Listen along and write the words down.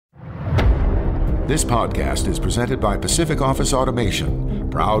This podcast is presented by Pacific Office Automation,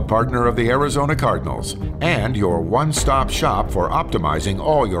 proud partner of the Arizona Cardinals, and your one-stop shop for optimizing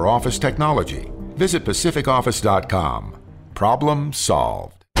all your office technology. Visit pacificoffice.com. Problem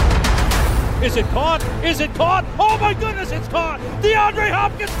solved. Is it caught? Is it caught? Oh my goodness, it's caught! DeAndre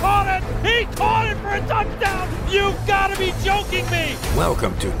Hopkins caught it! He caught it for a touchdown! You've got to be joking me!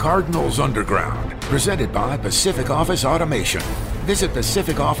 Welcome to Cardinals Underground, presented by Pacific Office Automation. Visit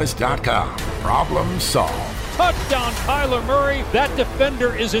pacificoffice.com. Problem solved. Touchdown, Kyler Murray. That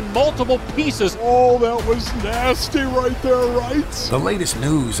defender is in multiple pieces. Oh, that was nasty right there, right? The latest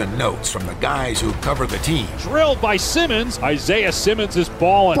news and notes from the guys who cover the team. Drilled by Simmons. Isaiah Simmons is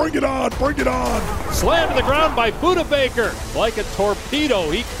balling. Bring it on, bring it on. Slammed to the ground by Budda Baker. Like a torpedo,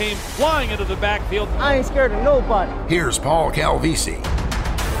 he came flying into the backfield. I ain't scared of nobody. Here's Paul Calvisi.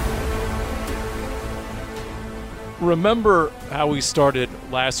 Remember how we started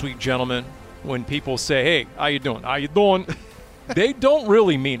last week, gentlemen, when people say, hey, how you doing? How you doing? They don't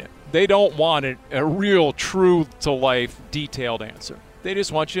really mean it. They don't want a real, true-to-life, detailed answer. They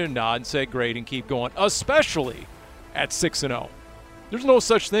just want you to nod and say great and keep going, especially at 6-0. There's no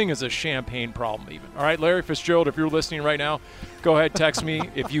such thing as a champagne problem even. All right, Larry Fitzgerald, if you're listening right now, go ahead, text me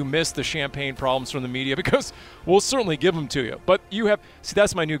if you missed the champagne problems from the media, because we'll certainly give them to you. But you have – see,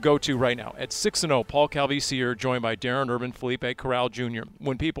 that's my new go-to right now. At 6-0, Paul Calvisi here, joined by Darren Urban, Felipe Corral Jr.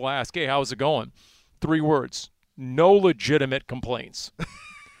 When people ask, hey, how's it going? 3 words, no legitimate complaints.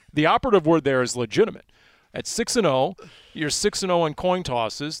 The operative word there is legitimate. At 6-0, you're 6-0 in coin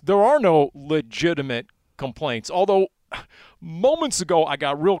tosses. There are no legitimate complaints, although – moments ago, I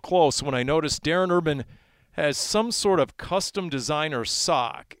got real close when I noticed Darren Urban has some sort of custom designer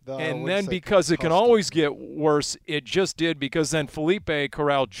sock. And then because it can always get worse, it just did, because then Felipe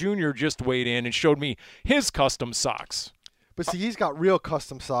Corral Jr. just weighed in and showed me his custom socks. But see, he's got real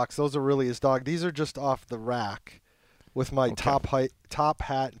custom socks. Those are really his dog. These are just off the rack with my top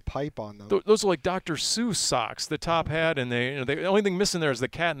hat and pipe on them. Those are like Dr. Seuss socks, the top hat, and the only thing missing there is the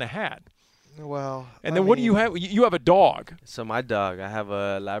cat in the hat. Well, and then what do you have? You have a dog. So my dog, I have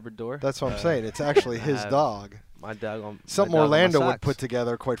a Labrador. That's what I'm saying. It's actually his dog. My dog. Something Orlando would put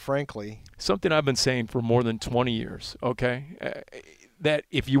together, quite frankly. Something I've been saying for more than 20 years, okay? That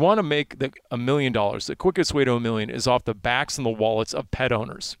if you want to make $1 million, the quickest way to $1 million is off the backs and the wallets of pet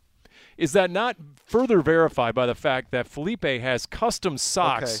owners. Is that not further verified by the fact that Felipe has custom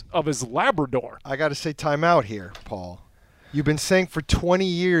socks of his Labrador? I got to say time out here, Paul. You've been saying for 20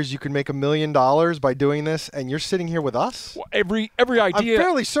 years you can make $1 million by doing this, and you're sitting here with us? Well, every idea. I'm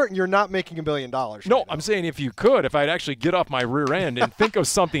fairly certain you're not making $1 million. No, I'm saying if you could, if I'd actually get off my rear end and think of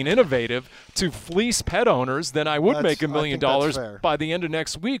something innovative to fleece pet owners, then I would make $1 million by the end of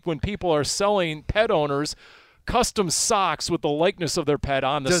next week when people are selling pet owners custom socks with the likeness of their pet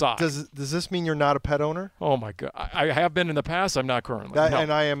on the sock. Does this mean you're not a pet owner? Oh my God, I have been in the past. I'm not currently. No.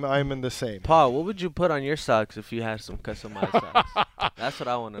 And I am in the same. Paul, what would you put on your socks if you had some customized socks? That's what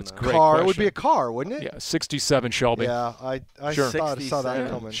I want to know. Great car. question. It would be a car, wouldn't it? Yeah, 67 Shelby. Yeah, I sure. saw that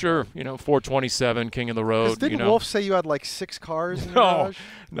coming. Sure, 427 King of the Road. Didn't Wolf say you had like 6 cars in the garage?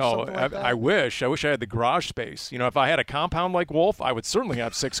 No, like I wish. I wish I had the garage space. If I had a compound like Wolf, I would certainly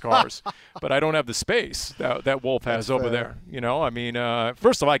have 6 cars. But I don't have the space that Wolf has over there.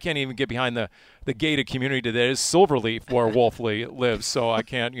 First of all, I can't even get behind the gated community that is Silverleaf where Wolf lives, so I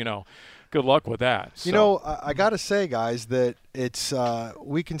can't, good luck with that. So. I got to say, guys, that it's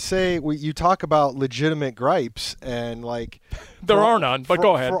we can say you talk about legitimate gripes and like there are none, but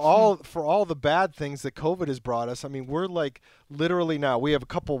go ahead. For all the bad things that COVID has brought us, I mean, we're like literally now we have a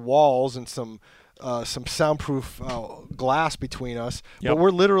couple walls and some soundproof glass between us, but we're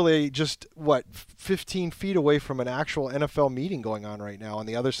literally just 15 feet away from an actual NFL meeting going on right now on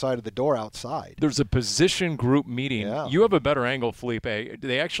the other side of the door outside. There's a position group meeting. Yeah. You have a better angle, Felipe.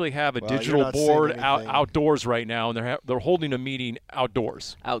 They actually have a digital board outdoors right now, and they're holding a meeting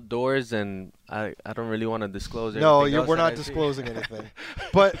outdoors. Outdoors, and I don't really want to disclose anything. No, we're not disclosing anything.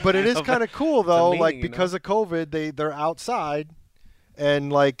 But it is kind of cool though, because of COVID, they're outside.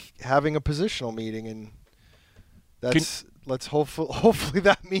 And like having a positional meeting, and let's hopefully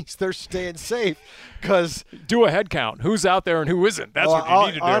that means they're staying safe. Because do a head count. Who's out there and who isn't? That's what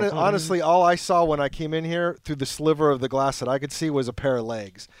you need to do. Honestly, all I saw when I came in here through the sliver of the glass that I could see was a pair of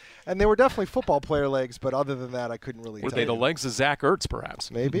legs, and they were definitely football player legs. But other than that, I couldn't really. Were they the legs of Zach Ertz,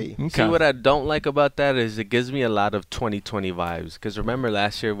 perhaps? Maybe. Okay. See, what I don't like about that is it gives me a lot of 2020 vibes. Because remember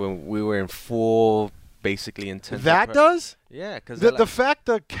last year when we were in full basically intense. That does? Yeah, because the fact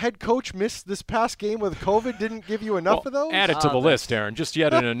the head coach missed this past game with COVID didn't give you enough of those? Add it to the list, Aaron. Just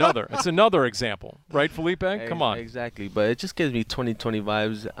yet another. It's another example. Right, Felipe? Come on. Exactly. But it just gives me 2020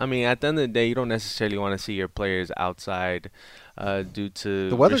 vibes. I mean, at the end of the day, you don't necessarily want to see your players outside due to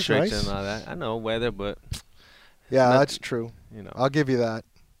the weather's restrictions nice. and all that. I know, weather, but... Yeah, that's true. I'll give you that.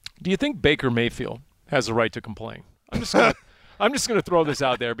 Do you think Baker Mayfield has a right to complain? I'm just gonna throw this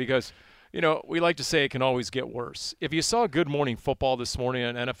out there because, we like to say it can always get worse. If you saw Good Morning Football this morning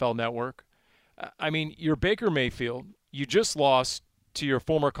on NFL Network, I mean, you're Baker Mayfield. You just lost to your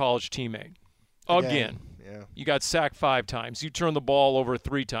former college teammate. Again. Yeah. You got sacked 5 times. You turned the ball over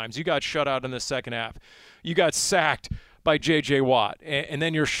 3 times. You got shut out in the second half. You got sacked by J.J. Watt, and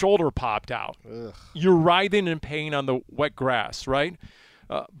then your shoulder popped out. Ugh. You're writhing in pain on the wet grass, right?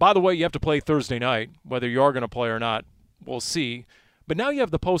 By the way, you have to play Thursday night. Whether you are going to play or not, we'll see. But now you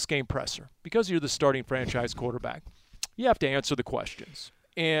have the post-game presser. Because you're the starting franchise quarterback, you have to answer the questions.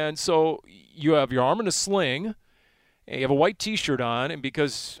 And so you have your arm in a sling, and you have a white T-shirt on, and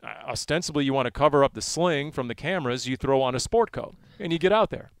because ostensibly you want to cover up the sling from the cameras, you throw on a sport coat, and you get out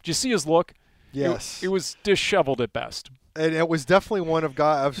there. Did you see his look? Yes. It was disheveled at best. And it was definitely one of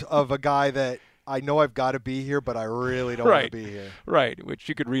a guy that I know I've got to be here, but I really don't want to be here. Right, which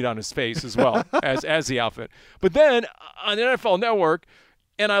you could read on his face as well as the outfit. But then on the NFL Network,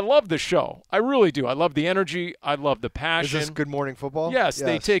 and I love the show. I really do. I love the energy. I love the passion. Is this Good Morning Football? Yes,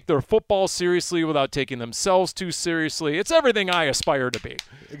 they take their football seriously without taking themselves too seriously. It's everything I aspire to be.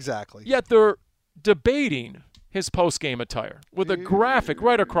 Exactly. Yet they're debating his post-game attire with a graphic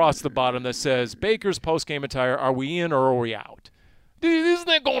right across the bottom that says, Baker's post-game attire, are we in or are we out? Isn't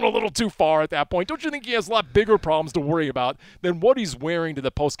that going a little too far at that point? Don't you think he has a lot bigger problems to worry about than what he's wearing to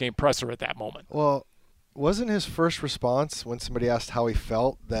the post-game presser at that moment? Well, wasn't his first response when somebody asked how he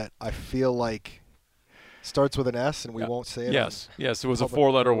felt that I feel like starts with an S and we won't say it? Yes, it was a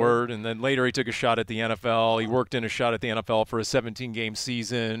 4-letter word, and then later he took a shot at the NFL. He worked in a shot at the NFL for a 17-game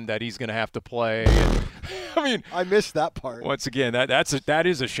season that he's going to have to play. I mean, I missed that part. Once again, that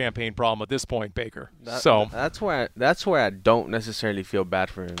is a champagne problem at this point, Baker. That's where I don't necessarily feel bad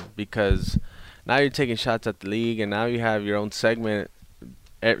for him, because now you're taking shots at the league, and now you have your own segment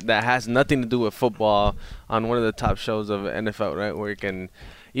that has nothing to do with football on one of the top shows of NFL Network. And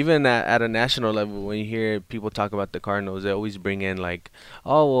even at a national level, when you hear people talk about the Cardinals, they always bring in like,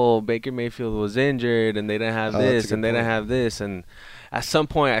 oh, well, Baker Mayfield was injured and they didn't have this and they didn't have this. And at some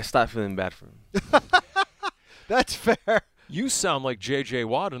point, I stopped feeling bad for him. That's fair. You sound like J.J.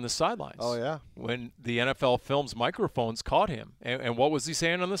 Watt on the sidelines. Oh, yeah. When the NFL Films microphones caught him. And what was he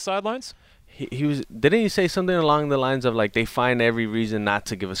saying on the sidelines? He was. Didn't he say something along the lines of like, they find every reason not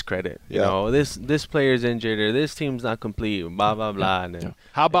to give us credit? You know, this player's injured or this team's not complete, blah blah blah. And then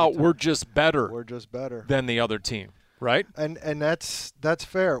how about we're just better? We're just better than the other team, right? And that's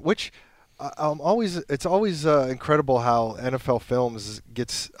fair. Which it's always incredible how NFL Films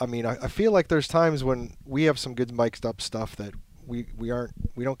gets. I mean, I feel like there's times when we have some good mic'd up stuff that we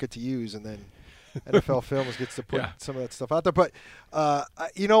don't get to use, and then NFL Films gets to put some of that stuff out there. But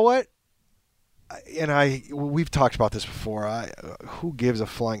you know what? We've talked about this before. Who gives a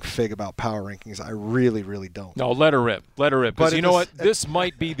flying fig about power rankings? I really, really don't. No, let her rip. Because you know what? This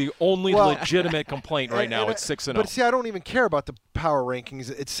might be the only legitimate complaint right now. It's 6-0. But see, I don't even care about the power rankings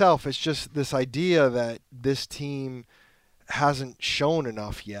itself. It's just this idea that this team hasn't shown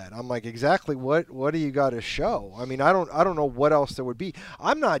enough yet. I'm like, exactly what do you got to show? I mean, I don't know what else there would be.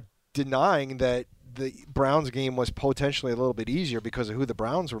 I'm not denying that the Browns game was potentially a little bit easier because of who the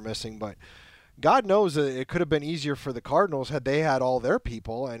Browns were missing, but God knows that it could have been easier for the Cardinals had they had all their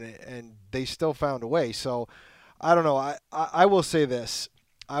people, and they still found a way. So, I don't know. I will say this.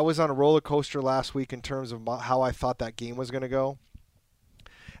 I was on a roller coaster last week in terms of how I thought that game was going to go.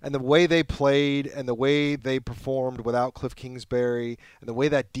 And the way they played and the way they performed without Cliff Kingsbury and the way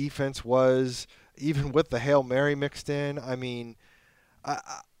that defense was, even with the Hail Mary mixed in, I mean,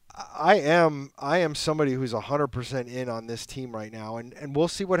 I am somebody who's 100% in on this team right now, and we'll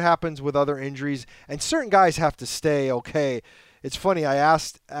see what happens with other injuries. And certain guys have to stay okay. It's funny, I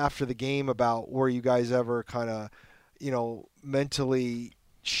asked after the game about were you guys ever kind of, mentally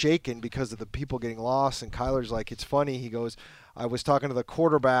shaken because of the people getting lost, and Kyler's like, it's funny. He goes, I was talking to the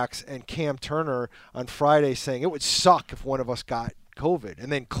quarterbacks and Cam Turner on Friday saying it would suck if one of us got COVID,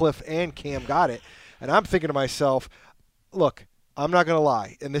 and then Cliff and Cam got it. And I'm thinking to myself, look, I'm not going to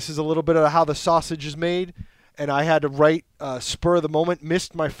lie, and this is a little bit of how the sausage is made, and I had to write spur of the moment,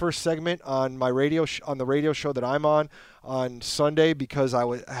 missed my first segment on my on the radio show that I'm on Sunday because I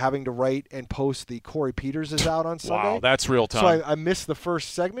was having to write and post the Corey Peters is out on Sunday. Wow, that's real time. So I missed the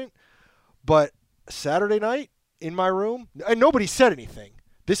first segment, but Saturday night in my room, and nobody said anything.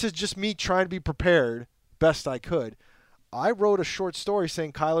 This is just me trying to be prepared best I could. I wrote a short story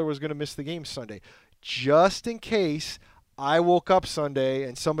saying Kyler was going to miss the game Sunday, just in case I woke up Sunday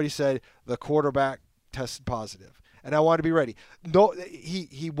and somebody said the quarterback tested positive. And I wanted to be ready. No,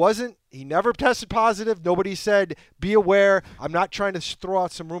 he wasn't. He never tested positive. Nobody said, be aware. I'm not trying to throw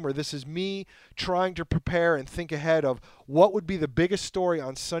out some rumor. This is me trying to prepare and think ahead of what would be the biggest story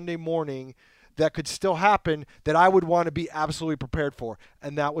on Sunday morning that could still happen that I would want to be absolutely prepared for.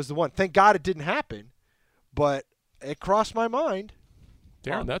 And that was the one. Thank God it didn't happen, but it crossed my mind.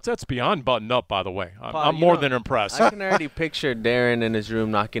 Darren, that's beyond buttoned up, by the way. I'm more than impressed. I can already picture Darren in his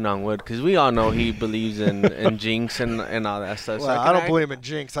room knocking on wood because we all know he believes in jinx and all that stuff. Well, so I don't believe in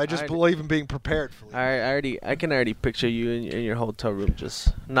jinx. I just believe in being prepared for it. I can already picture you in your hotel room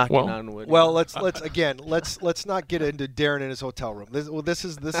just knocking on wood. Well, let's not get into Darren in his hotel room. This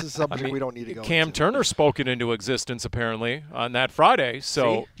is something we don't need to go Cam into. Turner spoke it into existence apparently on that Friday.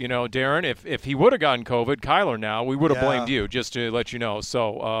 So, Darren, if he would have gotten COVID, Kyler now, we would have blamed you, just to let you know.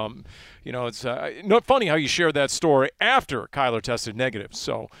 So, it's not funny how you shared that story after Kyler tested negative.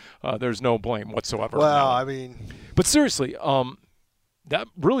 So there's no blame whatsoever. Well, but seriously, that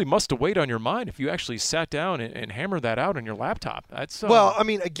really must have weighed on your mind if you actually sat down and hammered that out on your laptop. That's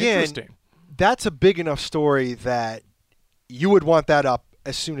again, interesting. That's a big enough story that you would want that up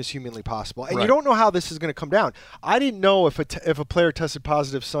as soon as humanly possible. And you don't know how this is going to come down. I didn't know if a player tested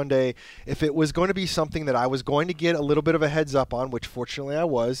positive Sunday, if it was going to be something that I was going to get a little bit of a heads up on, which fortunately I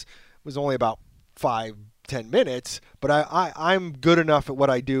was. It was only about 5-10 minutes, but I'm good enough at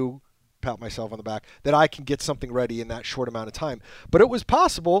what I do, pat myself on the back, that I can get something ready in that short amount of time. But it was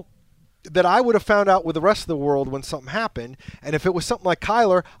possible that I would have found out with the rest of the world when something happened. And if it was something like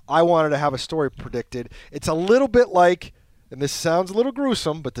Kyler, I wanted to have a story predicted. It's a little bit like, and this sounds a little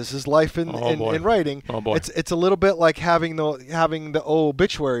gruesome, but this is life in writing. Oh boy. It's a little bit like having the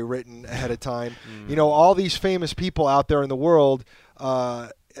obituary written ahead of time. All these famous people out there in the world,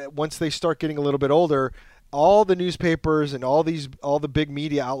 once they start getting a little bit older, all the newspapers and all the big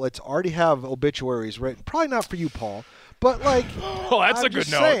media outlets already have obituaries written. Probably not for you, Paul, but like, that's I'm a good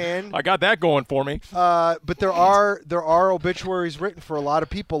just note. saying, I got that going for me. But there are obituaries written for a lot of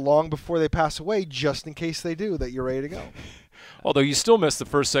people long before they pass away, just in case they do, that you're ready to go. Although you still missed the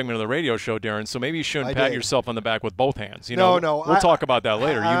first segment of the radio show, Darren, so maybe you shouldn't pat yourself on the back with both hands. No. We'll talk about that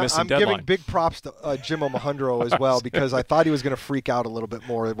later. You missed some deadline. I'm giving big props to Jim Omahundro as well, because I thought he was going to freak out a little bit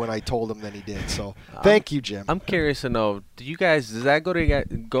more when I told him than he did. So thank you, Jim. I'm curious to know, does that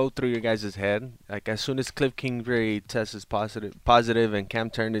go through your guys' head? Like, as soon as Cliff Kingsbury tests positive and Cam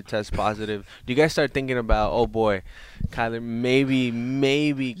Turner tests positive, do you guys start thinking about, oh boy, Kyler,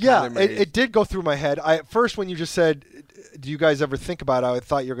 maybe Yeah, Kyler it did go through my head. At first, when you just said, do you guys ever think about it, I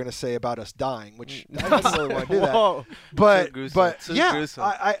thought you were going to say about us dying, which I didn't really want to do that. But yeah,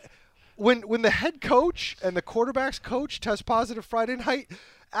 when the head coach and the quarterback's coach test positive Friday night,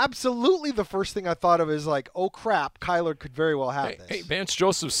 absolutely the first thing I thought of is like, oh crap, Kyler could very well have this. Hey, Vance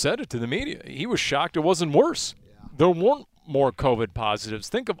Joseph said it to the media. He was shocked it wasn't worse. Yeah. There weren't more COVID positives.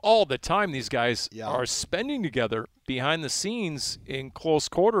 Think of all the time these guys are spending together behind the scenes in close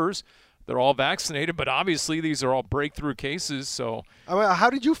quarters. They're all vaccinated, but obviously these are all breakthrough cases. So, how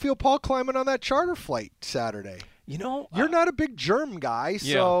did you feel, Paul, climbing on that charter flight Saturday? You're not a big germ guy,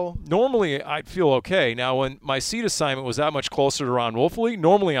 so normally I'd feel okay. Now, when my seat assignment was that much closer to Ron Wolfley,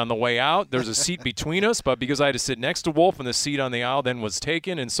 normally on the way out, there's a seat between us, but because I had to sit next to Wolf and the seat on the aisle then was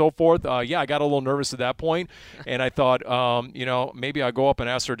taken and so forth, I got a little nervous at that point, and I thought, maybe I'll go up and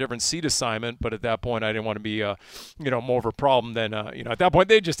ask for a different seat assignment, but at that point I didn't want to be, more of a problem than, at that point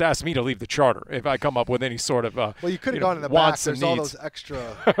they just asked me to leave the charter if I come up with any sort of, well, you could have gone in the back. There's all those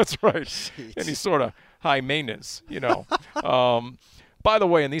extra That's right. seats. Any sort of high maintenance, By the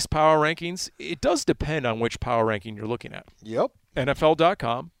way, in these power rankings, it does depend on which power ranking you're looking at. Yep.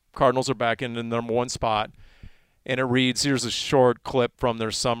 NFL.com, Cardinals are back in the number one spot, and it reads, here's a short clip from their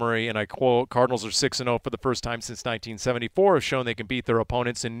summary, and I quote, Cardinals are 6-0 for the first time since 1974, have shown they can beat their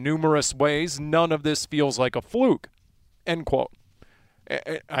opponents in numerous ways. None of this feels like a fluke, end quote.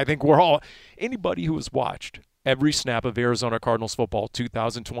 I think anybody who has watched every snap of Arizona Cardinals football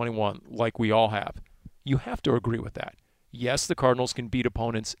 2021, like we all have, you have to agree with that. Yes, the Cardinals can beat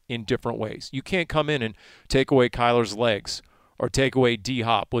opponents in different ways. You can't come in and take away Kyler's legs or take away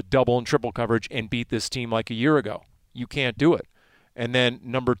D-Hop with double and triple coverage and beat this team like a year ago. You can't do it. And then,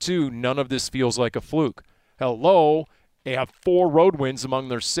 number two, none of this feels like a fluke. Hello, they have 4 road wins among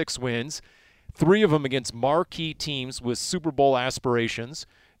their 6 wins, 3 of them against marquee teams with Super Bowl aspirations,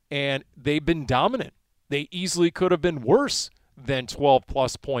 and they've been dominant. They easily could have been worse than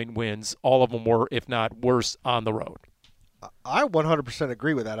 12-plus point wins. All of them were, if not worse, on the road. I 100%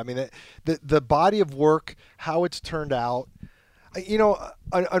 agree with that. I mean, the body of work, how it's turned out. You know,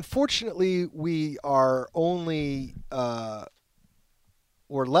 unfortunately, we are only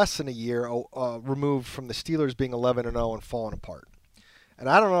we're less than a year removed from the Steelers being 11-0 and falling apart. And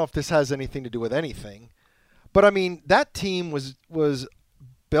I don't know if this has anything to do with anything, but I mean, that team was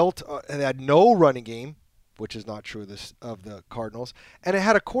built and had no running game, which is not true of the Cardinals, and it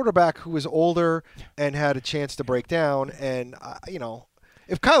had a quarterback who was older and had a chance to break down. And you know,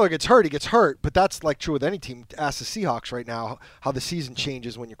 if Kyler gets hurt, he gets hurt, but that's like true with any team. Ask the Seahawks right now how the season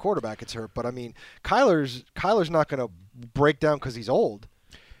changes when your quarterback gets hurt. But I mean, Kyler's not going to break down because he's old.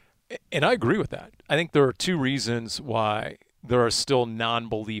 And I agree with that. I think there are two reasons why there are still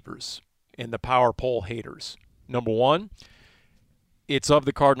non-believers in the power poll haters. Number one, it's of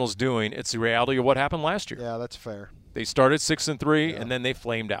the Cardinals' doing. It's the reality of what happened last year. Yeah, that's fair. They started 6-3, and then they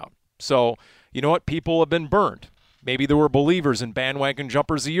flamed out. So, you know what? People have been burned. Maybe there were believers and bandwagon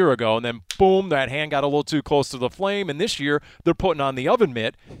jumpers a year ago, and then, boom, that hand got a little too close to the flame, and this year they're putting on the oven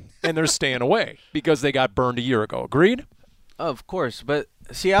mitt, and they're staying away because they got burned a year ago. Agreed? Of course, but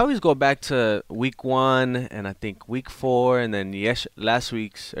see, I always go back to week 1 and I think week 4 and then last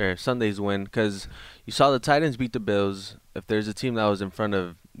week's or Sunday's win, because you saw the Titans beat the Bills. If there's a team that was in front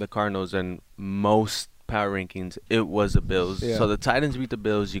of the Cardinals in most power rankings, it was the Bills. Yeah. So the Titans beat the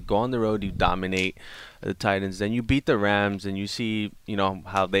Bills. You go on the road, you dominate the Titans. Then you beat the Rams, and you see, you know,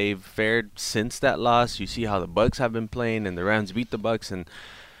 how they've fared since that loss. You see how the Bucs have been playing, and the Rams beat the Bucs, and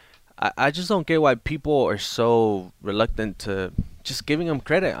I just don't get why people are so reluctant to just giving them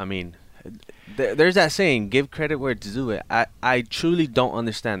credit. I mean, there's that saying, give credit where it's due. I truly don't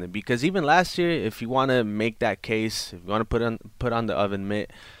understand it, because even last year, if you want to make that case, if you want to put on the oven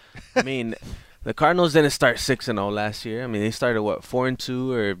mitt, I mean, the Cardinals didn't start 6-0 last year. I mean, they started,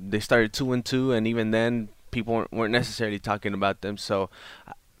 4-2, or they started 2-2, and even then, people weren't necessarily talking about them. So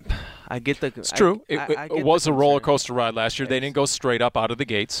I get the. It's true. It was a roller coaster ride last year. They didn't go straight up out of the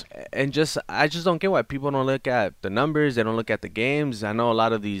gates. And I just don't get why people don't look at the numbers. They don't look at the games. I know a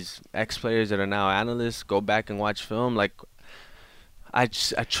lot of these ex-players that are now analysts go back and watch film. Like, I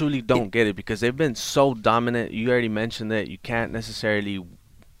truly don't get it, because they've been so dominant. You already mentioned that you can't necessarily,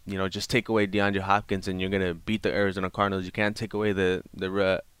 you know, just take away DeAndre Hopkins and you're gonna beat the Arizona Cardinals. You can't take away the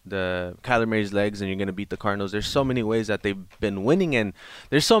Kyler Murray's legs and you're going to beat the Cardinals. There's so many ways that they've been winning, and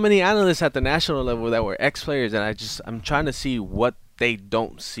there's so many analysts at the national level that were ex-players, and I'm trying to see what they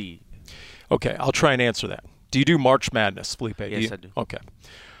don't see. Okay, I'll try and answer that. Do you do March Madness, Felipe? Yes, I do. Okay.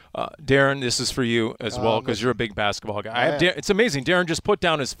 Darren, this is for you as well, because you're a big basketball guy. It's amazing. Darren just put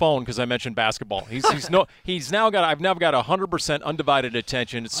down his phone because I mentioned basketball. I've now got 100% undivided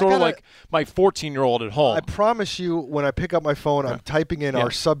attention. It's sort of like my 14-year-old at home. I promise you, when I pick up my phone, I'm typing in our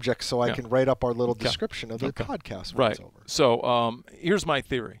subject so I can write up our little description of the podcast when it's over. So here's my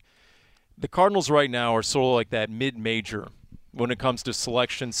theory. The Cardinals right now are sort of like that mid-major when it comes to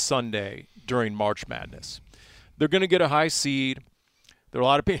Selection Sunday during March Madness. They're going to get a high seed. There are a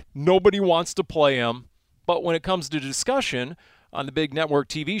lot of people. Nobody wants to play them. But when it comes to discussion on the big network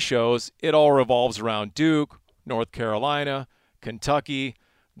TV shows, it all revolves around Duke, North Carolina, Kentucky,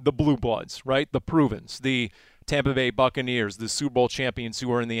 the Blue Bloods, right? The Provens, the Tampa Bay Buccaneers, the Super Bowl champions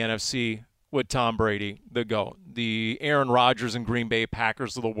who are in the NFC with Tom Brady, the GOAT. The Aaron Rodgers and Green Bay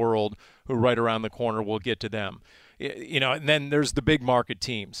Packers of the world who right around the corner, we'll get to them. You know, and then there's the big market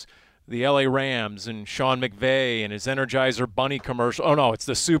teams. The LA Rams and Sean McVay and his Energizer Bunny commercial. Oh, no, it's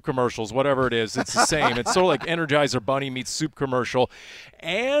the soup commercials, whatever it is. It's the same. It's sort of like Energizer Bunny meets soup commercial.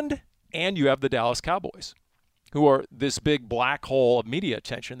 And you have the Dallas Cowboys, who are this big black hole of media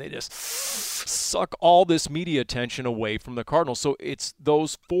attention. They just suck all this media attention away from the Cardinals. So it's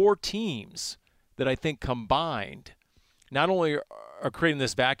those four teams that I think combined not only are creating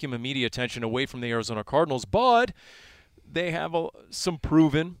this vacuum of media attention away from the Arizona Cardinals, but they have some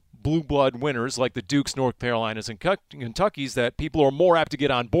proven blue blood winners like the Dukes, North Carolinas, and Kentuckys that people are more apt to get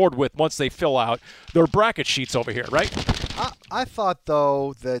on board with once they fill out their bracket sheets over here, right? I thought,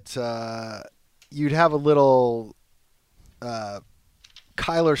 though, that you'd have a little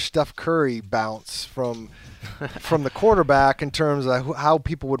Kyler Steph Curry bounce from the quarterback in terms of how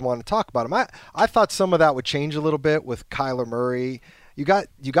people would want to talk about him. I thought some of that would change a little bit with Kyler Murray. You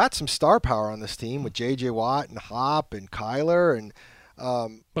got some star power on this team with J.J. Watt and Hop and Kyler and.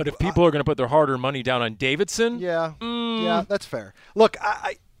 But if people are going to put their hard-earned money down on Davidson, yeah, that's fair. Look,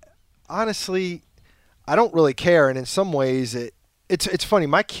 I honestly, I don't really care, and in some ways, it's funny.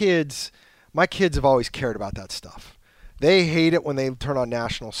 My kids have always cared about that stuff. They hate it when they turn on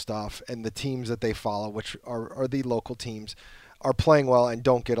national stuff and the teams that they follow, which are the local teams. are playing well and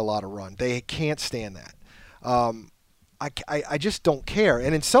don't get a lot of run. They can't stand that. I just don't care.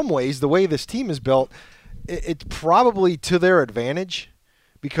 And in some ways, the way this team is built, it's probably to their advantage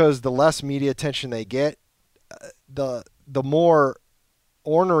because the less media attention they get, the more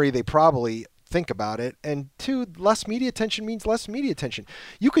ornery they probably think about it. And two, less media attention means less media attention.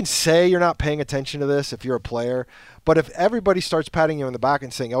 You can say you're not paying attention to this if you're a player, but if everybody starts patting you on the back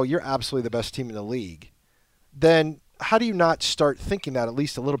and saying, oh, you're absolutely the best team in the league, then how do you not start thinking that at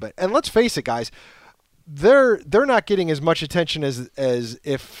least a little bit? And let's face it, guys, they're not getting as much attention as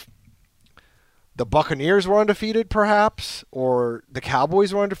if the Buccaneers were undefeated, perhaps, or the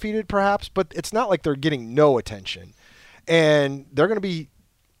Cowboys were undefeated, perhaps, but it's not like they're getting no attention. And they're going to be,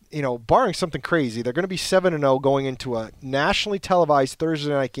 barring something crazy, they're going to be 7-0 going into a nationally televised Thursday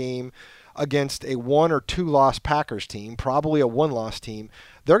night game against a 1 or 2 loss Packers team, probably a 1-loss team.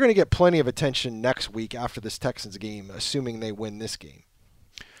 They're going to get plenty of attention next week after this Texans game, assuming they win this game.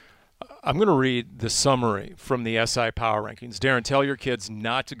 I'm going to read the summary from the SI Power Rankings. Darren, tell your kids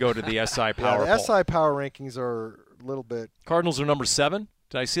not to go to the SI Power The poll. SI Power Rankings are a little bit... Cardinals are number 7.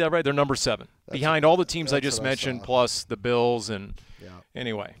 Did I see that right? They're number 7. Behind all the teams I just mentioned, plus the Bills. And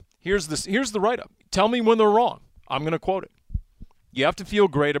anyway, here's the write-up. Tell me when they're wrong. I'm going to quote it. You have to feel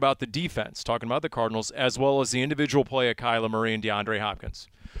great about the defense, talking about the Cardinals, as well as the individual play of Kyler Murray and DeAndre Hopkins.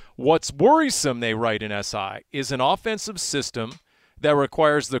 What's worrisome, they write in SI, is an offensive system that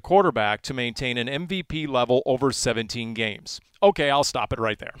requires the quarterback to maintain an MVP level over 17 games. Okay, I'll stop it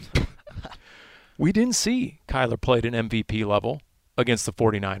right there. We didn't see Kyler played an MVP level against the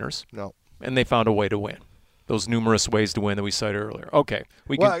 49ers. No. And they found a way to win. Those numerous ways to win that we cited earlier. Okay.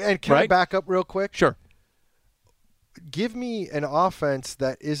 Can I back up real quick? Sure. Give me an offense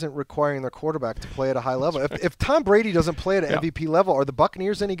that isn't requiring their quarterback to play at a high level. If Tom Brady doesn't play at an MVP level, are the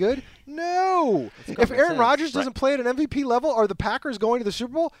Buccaneers any good? No. If Aaron Rodgers doesn't play at an MVP level, are the Packers going to the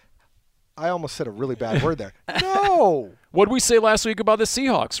Super Bowl? I almost said a really bad word there. No. What did we say last week about the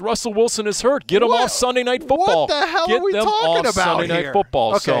Seahawks? Russell Wilson is hurt. Get him off Sunday Night Football. What the hell are we talking about Sunday here? Night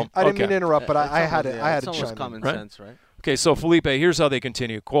Football. Okay. I didn't mean to interrupt, but I had to It's chime almost in. common sense, right? Okay, so Felipe, here's how they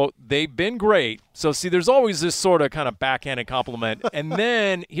continue. Quote, they've been great. So, see, there's always this sort of kind of backhanded compliment. And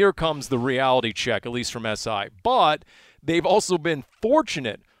then here comes the reality check, at least from SI. But they've also been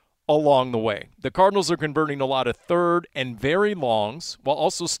fortunate along the way. The Cardinals are converting a lot of third and very longs while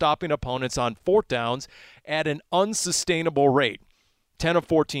also stopping opponents on fourth downs at an unsustainable rate. 10 of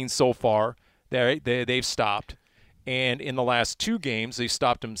 14 so far, they've stopped. And in the last 2 games, they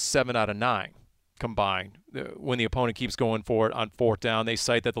stopped them 7 out of 9 combined. When the opponent keeps going for it on fourth down, they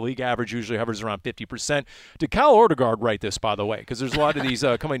cite that the league average usually hovers around 50%. Did Kyle Ordegaard write this, by the way? Because there's a lot of these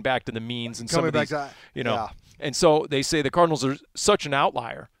coming back to the means and some of these, And so they say the Cardinals are such an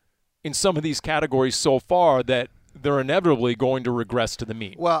outlier in some of these categories so far that they're inevitably going to regress to the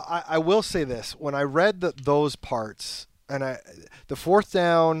mean. Well, I will say this. When I read those parts, and the fourth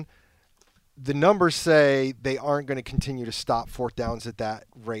down, the numbers say they aren't going to continue to stop fourth downs at that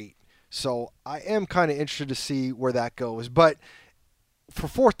rate. So I am kind of interested to see where that goes. But for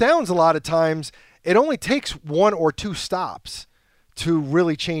fourth downs, a lot of times, it only takes 1 or 2 stops to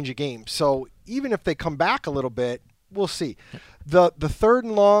really change a game. So even if they come back a little bit, we'll see. The third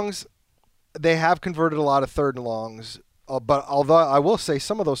and longs, they have converted a lot of third and longs. But although I will say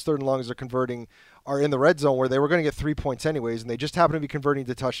some of those third and longs are in the red zone where they were going to get 3 points anyways, and they just happen to be converting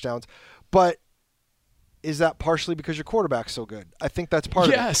to touchdowns. But is that partially because your quarterback's so good? I think that's part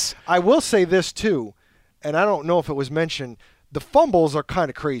of it. Yes. I will say this, too, and I don't know if it was mentioned, the fumbles are kind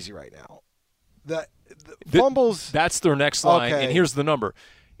of crazy right now. The fumbles. That's their next line, Okay. and here's the number.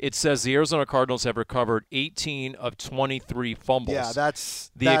 It says the Arizona Cardinals have recovered 18 of 23 fumbles. Yeah, that's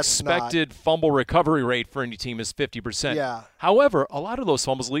expected fumble recovery rate for any team is 50%. Yeah. However, a lot of those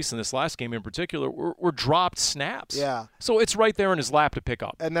fumbles, at least in this last game in particular, were dropped snaps. Yeah. So it's right there in his lap to pick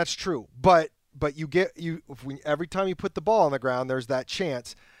up. And that's true. But every time you put the ball on the ground, there's that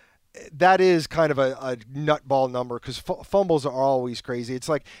chance. That is kind of a nutball number because fumbles are always crazy. It's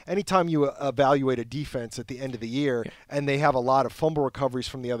like anytime you evaluate a defense at the end of the year and they have a lot of fumble recoveries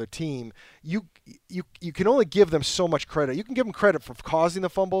from the other team, you can only give them so much credit. You can give them credit for causing the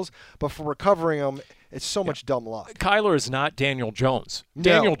fumbles, but for recovering them, it's so much dumb luck. Kyler is not Daniel Jones. No.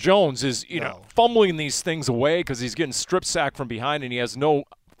 Daniel Jones is fumbling these things away because he's getting strip sacked from behind and he has no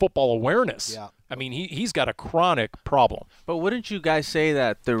football awareness. Yeah. I mean, he's got a chronic problem. But wouldn't you guys say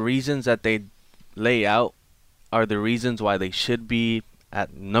that the reasons that they lay out are the reasons why they should be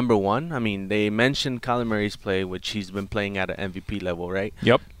at number 1? I mean, they mentioned Kyler Murray's play, which he's been playing at an MVP level, right?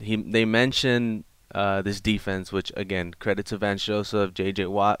 Yep. They mentioned this defense, which, again, credit to Vance Joseph, J.J.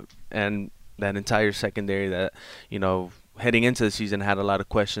 Watt, and that entire secondary that, heading into the season had a lot of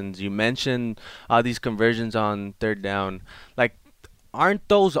questions. You mentioned these conversions on third down. Like, aren't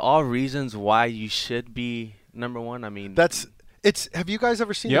those all reasons why you should be number one? I mean, have you guys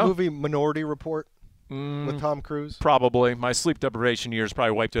ever seen the movie Minority Report with Tom Cruise? Probably. My sleep deprivation years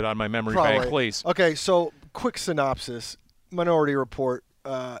probably wiped it out of my memory bank, please. Okay, so quick synopsis. Minority Report.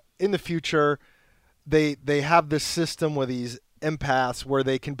 In the future, they have this system with these empaths where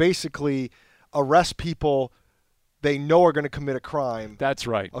they can basically arrest people they know are going to commit a crime. That's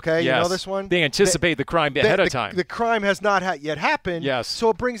right. Okay, yes. You know this one? They anticipate the crime ahead of time. The crime has not yet happened. Yes. So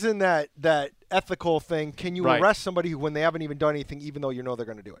it brings in that ethical thing. Can you arrest somebody when they haven't even done anything, even though you know they're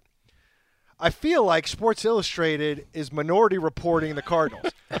going to do it? I feel like Sports Illustrated is Minority Reporting the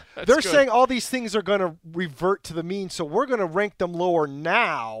Cardinals. They're saying all these things are going to revert to the mean, so we're going to rank them lower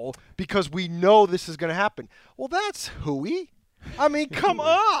now because we know this is going to happen. Well, that's hooey. I mean, come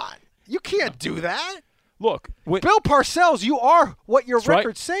on. You can't do that. Look, Bill Parcells, you are what your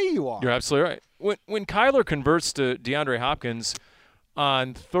records say you are. You're absolutely right. When Kyler converts to DeAndre Hopkins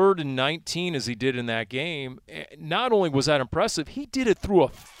on 3rd and 19 as he did in that game, not only was that impressive, he did it through a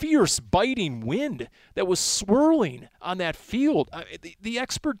fierce biting wind that was swirling on that field. The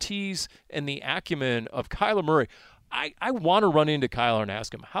expertise and the acumen of Kyler Murray. I want to run into Kyler and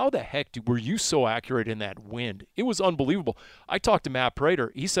ask him, how the heck were you so accurate in that wind? It was unbelievable. I talked to Matt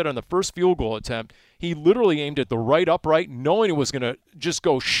Prater. He said on the first field goal attempt, he literally aimed at the right upright, knowing it was going to just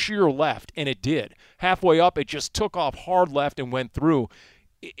go sheer left, and it did. Halfway up, it just took off hard left and went through.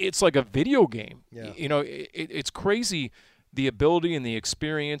 It's like a video game. Yeah. You know, it's crazy, the ability and the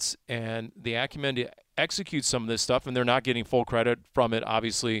experience and the acumen to execute some of this stuff, and they're not getting full credit from it,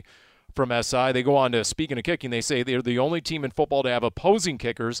 obviously, from SI. They go on to, speaking of kicking, they say they're the only team in football to have opposing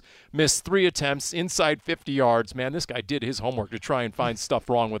kickers miss 3 attempts inside 50 yards. Man, this guy did his homework to try and find stuff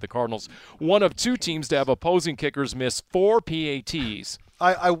wrong with the Cardinals. One of 2 teams to have opposing kickers miss 4 PATs.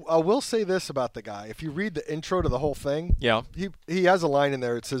 I will say this about the guy. If you read the intro to the whole thing, he has a line in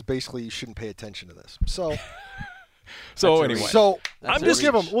there that says basically you shouldn't pay attention to this. So anyway. So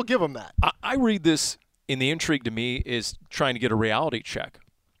we'll give him that. I read this, and the intrigue to me is trying to get a reality check.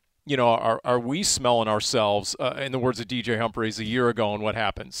 You know, are we smelling ourselves, in the words of DJ Humphries, a year ago and what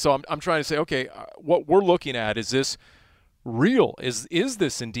happened? So I'm trying to say, okay, what we're looking at, is this real? Is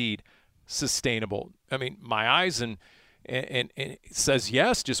this indeed sustainable? I mean, my eyes and it says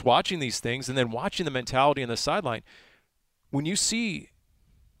yes, just watching these things and then watching the mentality on the sideline. When you see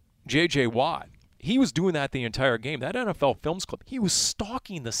J.J. Watt, he was doing that the entire game. That NFL Films clip, he was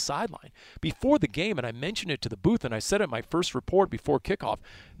stalking the sideline before the game, and I mentioned it to the booth, and I said it in my first report before kickoff.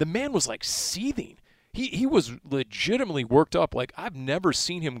 The man was like seething. He was legitimately worked up. Like, I've never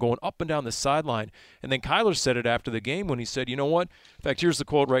seen him going up and down the sideline. And then Kyler said it after the game when he said, you know what? In fact, here's the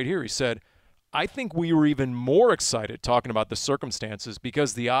quote right here. He said, I think we were even more excited talking about the circumstances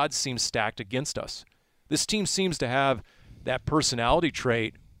because the odds seem stacked against us. This team seems to have that personality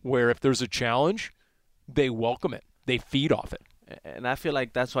trait where if there's a challenge, they welcome it. They feed off it. And I feel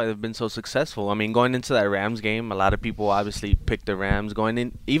like that's why they've been so successful. I mean, going into that Rams game, a lot of people obviously picked the Rams. Going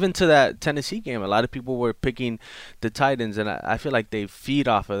in, even to that Tennessee game, a lot of people were picking the Titans, and I feel like they feed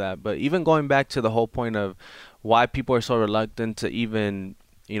off of that. But even going back to the whole point of why people are so reluctant to even,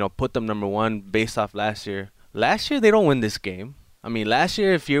 put them number one based off last year. Last year, they don't win this game. I mean, last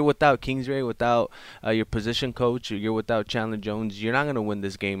year, if you're without Kingsbury, without your position coach, you're without Chandler Jones, you're not going to win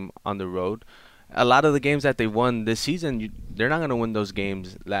this game on the road. A lot of the games that they won this season, they're not going to win those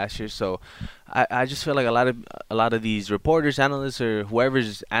games last year. So I just feel like a lot of these reporters, analysts, or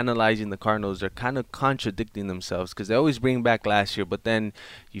whoever's analyzing the Cardinals are kind of contradicting themselves because they always bring back last year, but then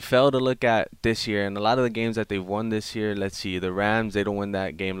you fail to look at this year. And a lot of the games that they've won this year, let's see, the Rams, they don't win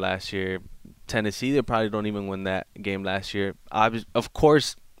that game last year. Tennessee, they probably don't even win that game last year. Of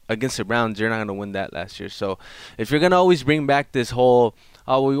course, against the Browns, you're not going to win that last year. So if you're going to always bring back this whole,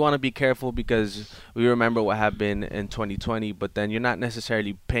 we want to be careful because we remember what happened in 2020, but then you're not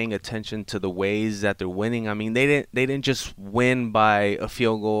necessarily paying attention to the ways that they're winning. I mean, they didn't just win by a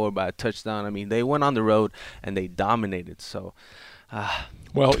field goal or by a touchdown. I mean, they went on the road and they dominated. So,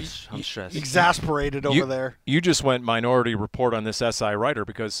 well, I'm stressed. Exasperated over there. You just went Minority Report on this SI writer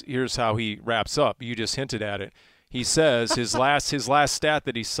because here's how he wraps up. You just hinted at it. He says his last stat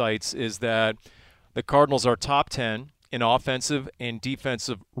that he cites is that the Cardinals are top 10 in offensive and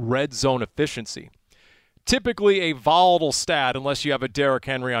defensive red zone efficiency. Typically a volatile stat unless you have a Derrick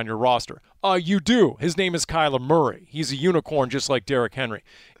Henry on your roster. You do. His name is Kyler Murray. He's a unicorn just like Derrick Henry.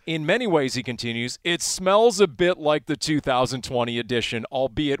 In many ways, he continues, it smells a bit like the 2020 edition,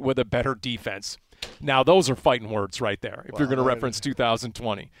 albeit with a better defense. Now, those are fighting words right there if you're going to reference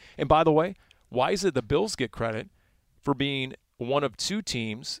 2020. And by the way, why is it the Bills get credit? for being one of 2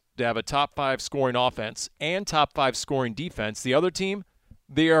 teams to have a top 5 scoring offense and top 5 scoring defense. The other team,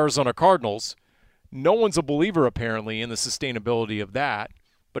 the Arizona Cardinals. No one's a believer, apparently, in the sustainability of that,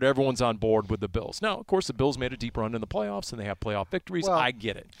 but everyone's on board with the Bills. Now, of course, the Bills made a deep run in the playoffs, and they have playoff victories. Well, I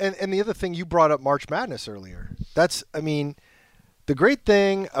get it. And the other thing, you brought up March Madness earlier. The great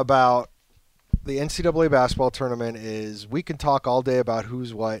thing about the NCAA basketball tournament is we can talk all day about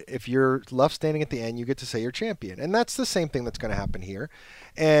who's what. If you're left standing at the end, you get to say you're champion. And that's the same thing that's going to happen here.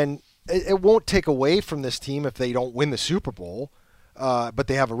 And it won't take away from this team if they don't win the Super Bowl. But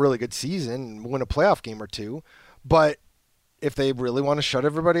they have a really good season and win a playoff game or 2. But if they really want to shut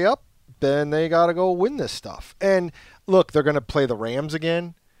everybody up, then they got to go win this stuff. And look, they're going to play the Rams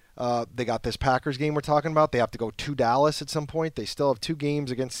again. They got this Packers game we're talking about. They have to go to Dallas at some point. They still have 2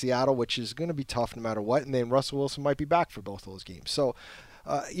 games against Seattle, which is going to be tough no matter what. And then Russell Wilson might be back for both of those games. So,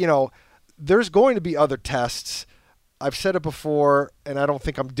 there's going to be other tests. I've said it before, and I don't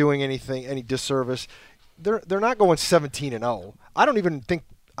think I'm doing any disservice. They're not going 17-0. I don't even think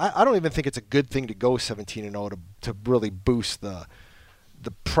it's a good thing to go 17-0 to really boost the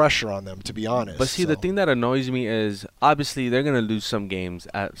pressure on them, to be honest. But see, the thing that annoys me is obviously they're going to lose some games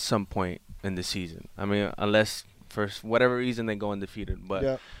at some point in the season. I mean, unless for whatever reason they go undefeated. But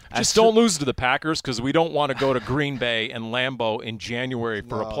yeah. Just don't lose to the Packers, because we don't want to go to Green Bay and Lambeau in January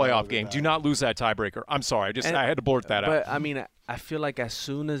for a playoff game. Do not lose that tiebreaker. I'm sorry. I had to blurt that out. But, I mean, I feel like as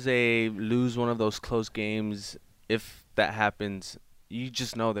soon as they lose one of those close games, if that happens, you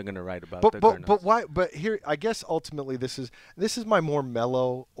just know they're going to write about the Cardinals. But why? But here, I guess ultimately this is my more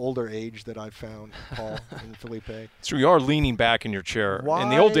mellow, older age that I've found, Paul and Felipe. So you are leaning back in your chair. Why? In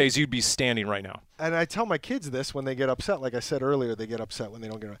the old days, you'd be standing right now. And I tell my kids this when they get upset. Like I said earlier, they get upset when they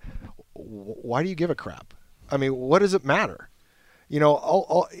don't get. Why do you give a crap? I mean, what does it matter?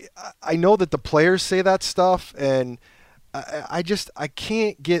 I know that the players say that stuff, and I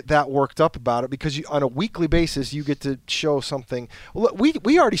can't get that worked up about it, because on a weekly basis you get to show something. Look,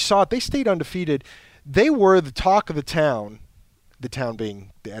 we already saw it. They stayed undefeated. They were the talk of the town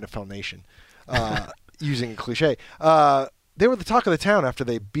being the NFL nation, using a cliche. They were the talk of the town after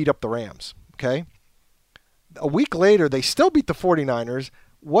they beat up the Rams, okay? A week later, they still beat the 49ers,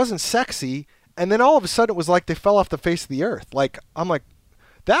 wasn't sexy, and then all of a sudden it was like they fell off the face of the earth. I'm like,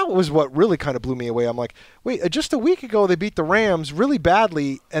 that was what really kind of blew me away. I'm like, wait, just a week ago they beat the Rams really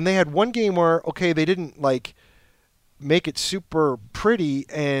badly, and they had one game where, okay, they didn't make it super pretty,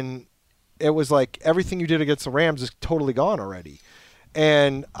 and it was like everything you did against the Rams is totally gone already.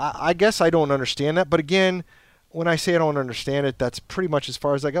 And I guess I don't understand that. But again, when I say I don't understand it, that's pretty much as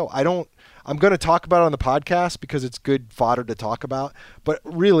far as I go. I'm going to talk about it on the podcast because it's good fodder to talk about. But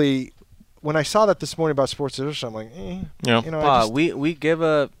really, when I saw that this morning about Sports Edition, I'm like, yeah. We give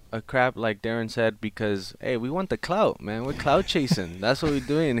a crap, like Darren said, because, hey, we want the clout, man. We're clout chasing. That's what we're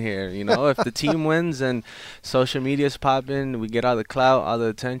doing here. If the team wins and social media's popping, we get all the clout, all the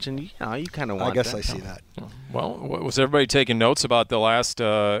attention. You kind of want that. I guess I see that. Well, was everybody taking notes about the last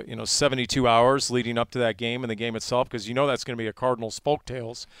 72 hours leading up to that game and the game itself? Because that's going to be a Cardinals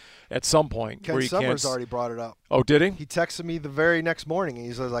folktales at some point. Ken Summers already brought it up. Oh, did he? He texted me the very next morning, and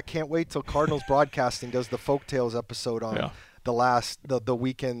he says, I can't wait till Cardinals Broadcasting does the folktales episode on the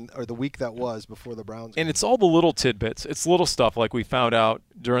weekend or the week that was before the Browns game. And it's all the little tidbits. It's little stuff like we found out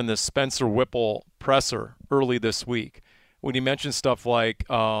during the Spencer Whipple presser early this week, when he mentioned stuff like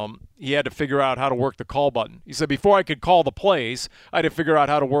he had to figure out how to work the call button. He said, before I could call the plays, I had to figure out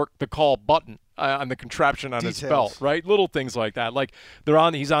how to work the call button on the contraption on his belt, right? Little things like that. Like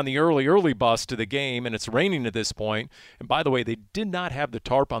he's on the early bus to the game, and it's raining at this point. And by the way, they did not have the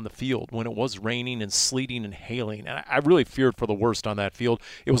tarp on the field when it was raining and sleeting and hailing. And I really feared for the worst on that field.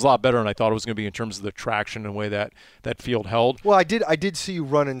 It was a lot better than I thought it was going to be in terms of the traction and the way that field held. Well, I did see you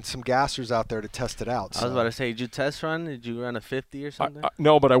running some gassers out there to test it out. So. I was about to say, did you test run? Did you run a 50 or something?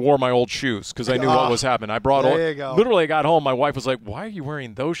 No, but I wore my old shoes because I knew what was happening. I brought literally I got home. My wife was like, "Why are you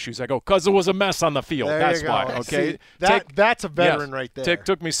wearing those shoes?" I go, "Because it was a mess on the field." That's why. Okay, see, that's a veteran right there.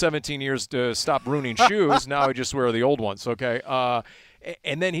 Took me 17 years to stop ruining shoes. Now I just wear the old ones. Okay.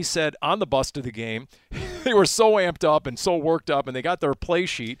 And then he said on the bus to the game, they were so amped up and so worked up, and they got their play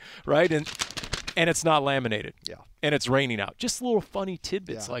sheet right, and it's not laminated. Yeah. And it's raining out. Just little funny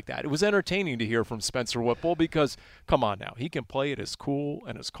tidbits like that. It was entertaining to hear from Spencer Whipple because, come on now, he can play it as cool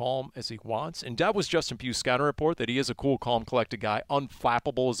and as calm as he wants. And that was Justin Pugh's scouting report, that he is a cool, calm, collected guy.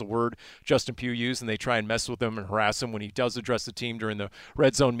 Unflappable is the word Justin Pugh used, and they try and mess with him and harass him when he does address the team during the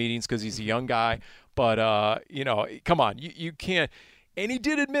red zone meetings because he's a young guy. But, come on, you can't. And he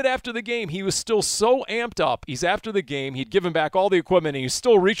did admit after the game he was still so amped up. He's after the game. He'd given back all the equipment, and he's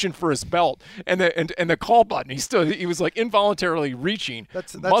still reaching for his belt and the call button. He was like involuntarily reaching.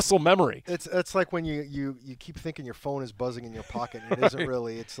 That's muscle memory. It's like when you keep thinking your phone is buzzing in your pocket, and it isn't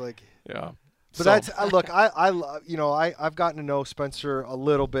really. It's like yeah. But that's look. I've gotten to know Spencer a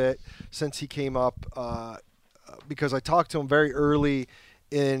little bit since he came up because I talked to him very early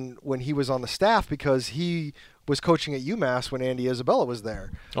when he was on the staff because he was coaching at UMass when Andy Isabella was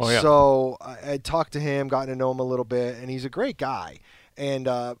there. Oh, yeah. So I talked to him, gotten to know him a little bit, and he's a great guy. And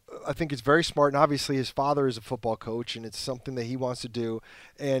I think it's very smart. And obviously his father is a football coach, and it's something that he wants to do.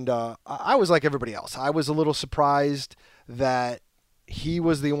 And I was like everybody else. I was a little surprised that he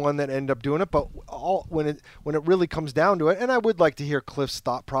was the one that ended up doing it. But when it really comes down to it, and I would like to hear Cliff's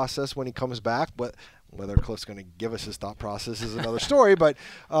thought process when he comes back, but whether Cliff's going to give us his thought process is another story, but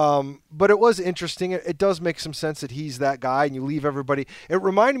it was interesting. It does make some sense that he's that guy, and you leave everybody. It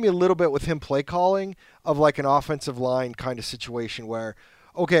reminded me a little bit with him play calling of like an offensive line kind of situation where,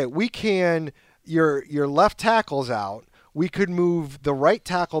 okay, your left tackle's out. We could move the right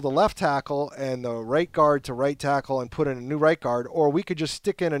tackle to left tackle and the right guard to right tackle and put in a new right guard, or we could just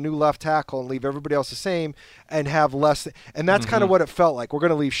stick in a new left tackle and leave everybody else the same and have less. And that's kind of what it felt like. We're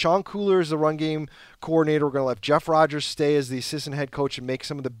going to leave Sean Cooler as the run game coordinator. We're going to let Jeff Rogers stay as the assistant head coach and make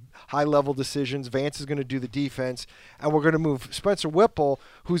some of the high-level decisions. Vance is going to do the defense. And we're going to move Spencer Whipple,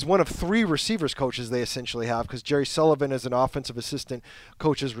 who's one of 3 receivers coaches they essentially have because Jerry Sullivan is an offensive assistant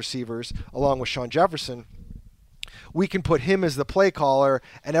coaches receivers along with Sean Jefferson. We can put him as the play caller,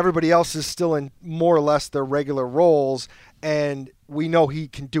 and everybody else is still in more or less their regular roles, and we know he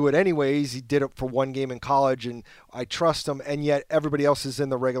can do it anyways. He did it for one game in college, and I trust him, and yet everybody else is in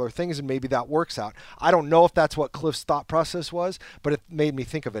the regular things, and maybe that works out. I don't know if that's what Cliff's thought process was, but it made me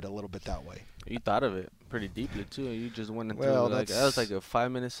think of it a little bit that way. You thought of it pretty deeply, too. You just went into that was like a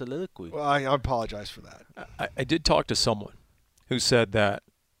 5-minute soliloquy. Well, I apologize for that. I did talk to someone who said that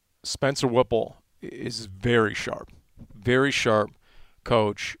Spencer Whipple is very sharp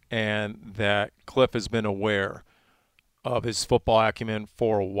coach, and that Cliff has been aware of his football acumen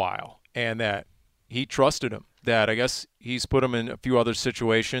for a while, and that he trusted him, that I guess he's put him in a few other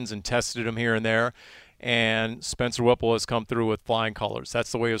situations and tested him here and there, and Spencer Whipple has come through with flying colors.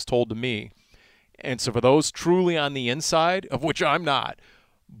 That's the way it was told to me. And so for those truly on the inside, of which I'm not,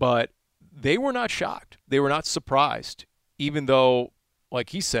 but they were not shocked. They were not surprised, even though,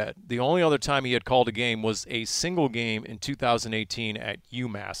 like he said, the only other time he had called a game was a single game in 2018 at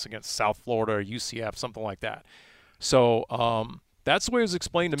UMass against South Florida or UCF, something like that. So that's the way it was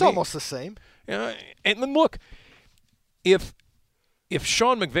explained to me. It's almost the same. And then look, if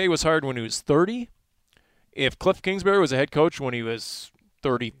Sean McVay was hired when he was 30, if Cliff Kingsbury was a head coach when he was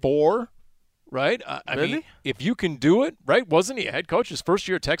 34, right? I mean, if you can do it, right? Wasn't he a head coach his first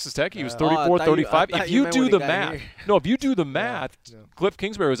year at Texas Tech? He was 34, 35. If you do the math. No, if you do the math, Cliff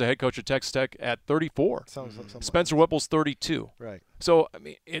Kingsbury was a head coach at Texas Tech at 34. Sounds like Spencer Whipple's 32. Right. So, I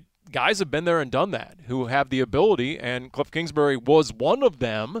mean, guys have been there and done that who have the ability, and Cliff Kingsbury was one of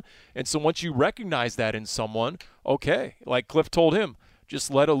them. And so once you recognize that in someone, okay, like Cliff told him,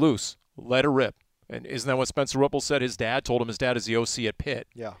 just let it loose, let it rip. And isn't that what Spencer Whipple said? His dad told him. His dad is the OC at Pitt.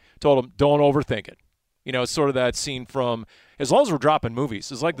 Yeah. Told him, don't overthink it. You know, it's sort of that scene from, as long as we're dropping movies,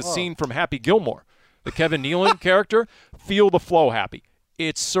 it's like the scene from Happy Gilmore, the Kevin Nealon character. Feel the flow, Happy.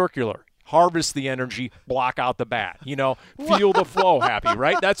 It's circular. Harvest the energy, block out the bat. You know, feel the flow, Happy,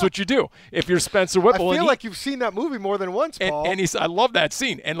 right? That's what you do. If you're Spencer Whipple. I feel like you've seen that movie more than once, Paul. And I love that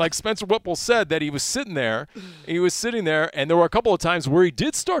scene. And like Spencer Whipple said that he was sitting there, and there were a couple of times where he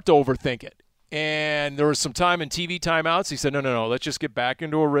did start to overthink it. And there was some time in TV timeouts. He said, no, let's just get back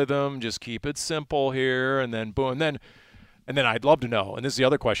into a rhythm. Just keep it simple here. And then boom. And then I'd love to know, and this is the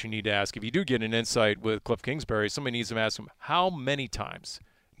other question you need to ask. If you do get an insight with Cliff Kingsbury, somebody needs to ask him, how many times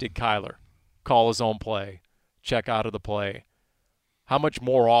did Kyler call his own play, check out of the play? How much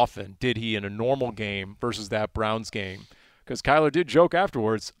more often did he in a normal game versus that Browns game? Because Kyler did joke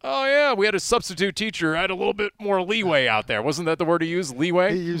afterwards, oh, yeah, we had a substitute teacher. I had a little bit more leeway out there. Wasn't that the word he used,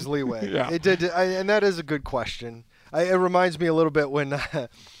 leeway? He used leeway. Yeah. It did, and that is a good question. It reminds me a little bit when I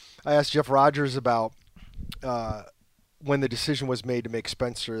asked Jeff Rogers about when the decision was made to make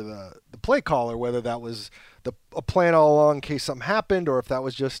Spencer the play caller, whether that was a plan all along in case something happened or if that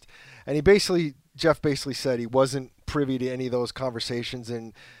was just – and Jeff basically said he wasn't privy to any of those conversations,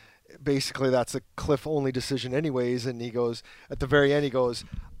 and – basically that's a Cliff-only decision anyways. And he goes, at the very end, he goes,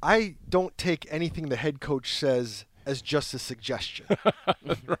 I don't take anything the head coach says as just a suggestion.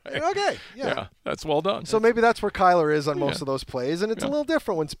 Right. Okay, yeah. That's well done. So maybe that's where Kyler is on most of those plays, and it's a little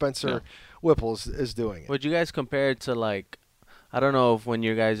different when Spencer Whipple is doing it. Would you guys compare it to, like, I don't know if when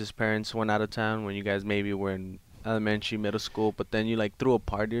your guys' parents went out of town, when you guys maybe were in elementary, middle school, but then you like threw a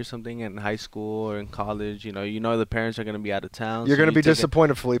party or something in high school or in college. You know the parents are gonna be out of town. You're gonna be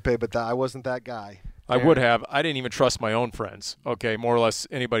disappointed, Felipe, but I wasn't that guy. I would have. I didn't even trust my own friends. Okay, more or less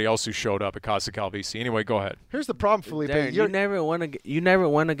anybody else who showed up at Casa Calvisi. Anyway, go ahead. Here's the problem, Felipe. Darren, you never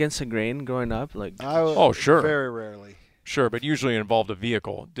went against the grain growing up, like. Oh, sure. Very rarely. Sure, but usually it involved a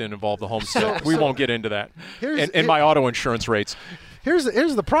vehicle. It didn't involve the homestead. We won't get into that. And my auto insurance rates. Here's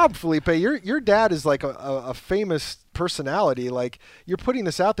the problem, Felipe. Your dad is like a famous personality. Like, you're putting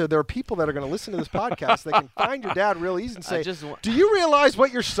this out there. There are people that are going to listen to this podcast. They can find your dad real easy and say, do you realize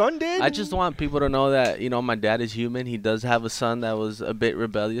what your son did? I just want people to know that, my dad is human. He does have a son that was a bit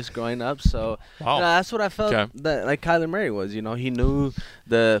rebellious growing up. So that's what I felt that like Kyler Murray was. He knew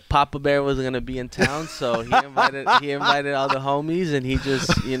the Papa Bear was going to be in town. So he invited all the homies, and he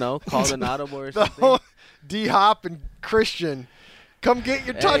just, called an audible or something. D-Hop and Christian. Come get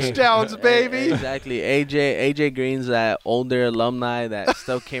your touchdowns, baby. Exactly. AJ Green's that older alumni that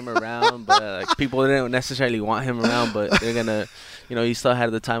still came around, but people didn't necessarily want him around, but they're gonna, he still had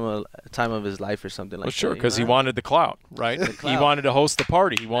the time of his life or something like that. Well, sure, because he wanted the clout, right? He wanted to host the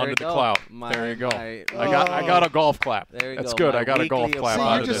party. He wanted the clout. There you go. I got a golf clap. There you That's go. good. I got a golf clap.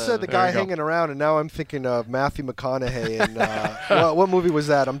 See, you just said the guy hanging around, and now I'm thinking of Matthew McConaughey. And what movie was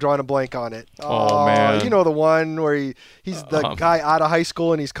that? I'm drawing a blank on it. Oh man, you know the one where he's the guy out of high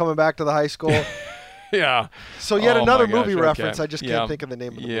school and he's coming back to the high school. Yeah. So yet another movie reference. I just can't think of the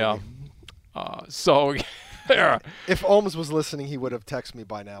name of the movie. So. There. If Ohms was listening, he would have texted me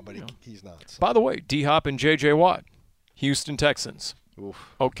by now, but he's not. So. By the way, D-Hop and J.J. Watt, Houston Texans. Oof.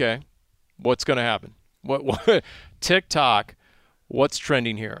 Okay. What's going to happen? What TikTok, what's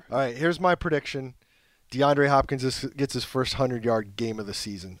trending here? All right, here's my prediction. DeAndre Hopkins gets his first 100-yard game of the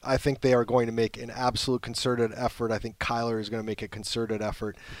season. I think they are going to make an absolute concerted effort. I think Kyler is going to make a concerted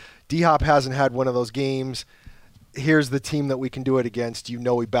effort. D-Hop hasn't had one of those games. Here's the team that we can do it against. He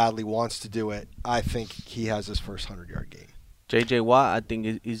badly wants to do it. I think he has his first 100-yard game. J.J. Watt, I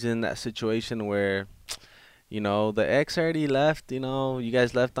think he's in that situation where, the ex already left. You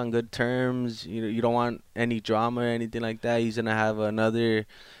guys left on good terms. You don't want any drama or anything like that. He's going to have another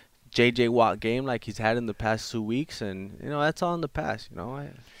J.J. Watt game like he's had in the past 2 weeks. And, that's all in the past,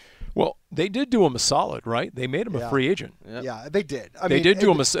 Well, they did do him a solid, right? They made him a free agent. Yep. Yeah, they did. They did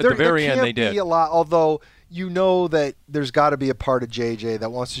do him at the very end. They did. There can't be a lot, although that there's got to be a part of JJ that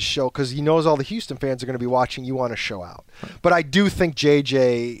wants to show, because he knows all the Houston fans are going to be watching. You want to show out. Right. But I do think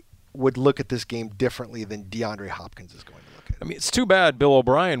JJ would look at this game differently than DeAndre Hopkins is going to look at it. I mean, it's too bad Bill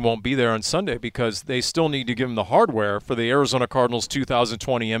O'Brien won't be there on Sunday, because they still need to give him the hardware for the Arizona Cardinals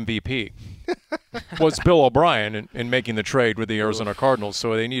 2020 MVP. Was Bill O'Brien in making the trade with the Arizona Cardinals,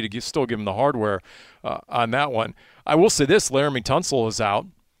 so they need to still give him the hardware on that one. I will say this, Laramie Tunsil is out,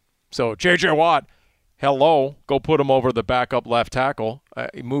 so J.J. Watt, hello, go put him over the backup left tackle,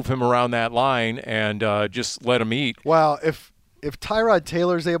 move him around that line, and just let him eat. Well, if Tyrod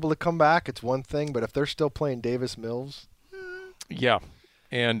Taylor's able to come back, it's one thing, but if they're still playing Davis Mills. Yeah,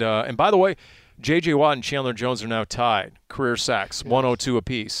 and by the way, J.J. Watt and Chandler Jones are now tied, career sacks, 102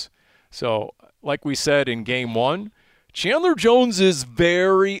 apiece. So, like we said in Game 1, Chandler Jones is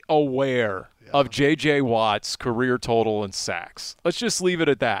very aware of J.J. Watt's career total in sacks. Let's just leave it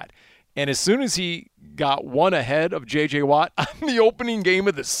at that. And as soon as he got one ahead of J.J. Watt on the opening game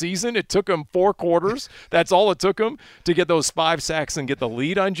of the season, it took him 4 quarters. That's all it took him to get those 5 sacks and get the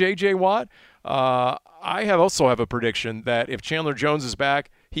lead on J.J. Watt. I also have a prediction that if Chandler Jones is back,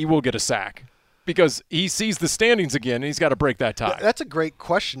 he will get a sack, because he sees the standings again and he's got to break that tie. That's a great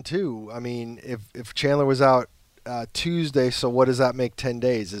question, too. I mean, if Chandler was out Tuesday, so what does that make 10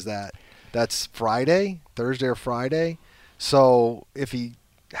 days? That's Friday, Thursday or Friday? So if he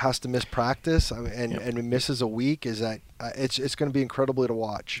has to miss practice and misses a week, is that it's going to be incredibly to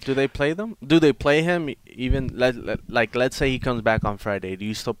watch. Do they play them? Do they play him even let's say he comes back on Friday? Do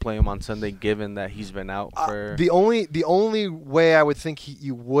you still play him on Sunday, given that he's been out for? The only way I would think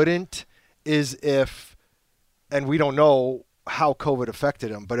you wouldn't is if, and we don't know how COVID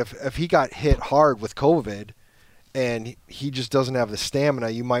affected him, but if he got hit hard with COVID and he just doesn't have the stamina,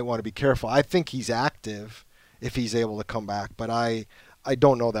 you might want to be careful. I think he's active if he's able to come back, but I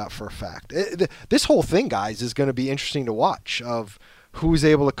don't know that for a fact. This whole thing, guys, is going to be interesting to watch, of who's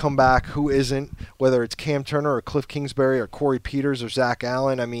able to come back, who isn't, whether it's Cam Turner or Cliff Kingsbury or Corey Peters or Zach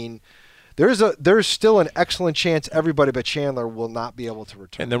Allen. I mean, there's still an excellent chance everybody but Chandler will not be able to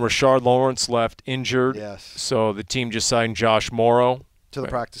return. And then Rashard Lawrence left injured. Yes. So the team just signed Josh Morrow to the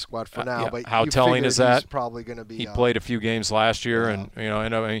practice squad for now. But how telling is that? He's probably going to be. He played a few games last year,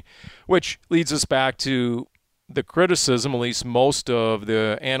 and which leads us back to the criticism, at least most of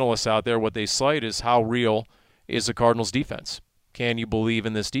the analysts out there, what they cite is how real is the Cardinals' defense. Can you believe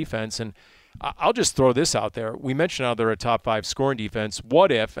in this defense? And I'll just throw this out there. We mentioned how they're a top 5 scoring defense.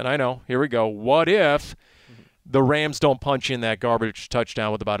 What if, and I know, here we go, what if the Rams don't punch in that garbage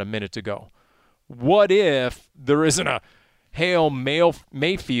touchdown with about a minute to go? What if there isn't a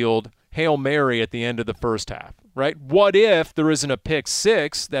Mayfield Hail Mary at the end of the first half, right? What if there isn't a pick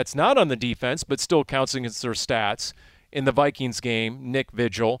 6 that's not on the defense but still counts against their stats in the Vikings game, Nick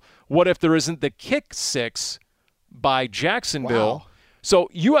Vigil? What if there isn't the kick 6 by Jacksonville? Wow. So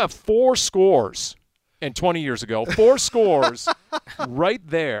you have 4 scores, and 20 years ago, 4 scores right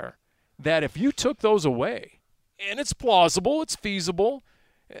there that if you took those away, and it's plausible, it's feasible,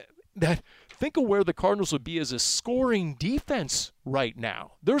 that think of where the Cardinals would be as a scoring defense right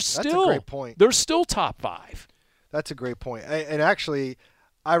now. That's a great point. They're still top 5. That's a great point. And actually,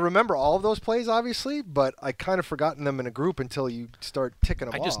 I remember all of those plays, obviously, but I kind of forgotten them in a group until you start ticking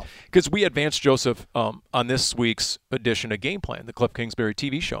them off. Because we had Vance Joseph on this week's edition of Game Plan, the Cliff Kingsbury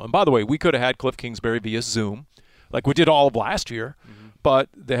TV show. And by the way, we could have had Cliff Kingsbury via Zoom, like we did all of last year. Mm-hmm. But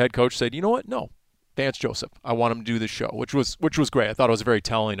the head coach said, you know what? No, Vance Joseph. I want him to do this show, which was great. I thought it was very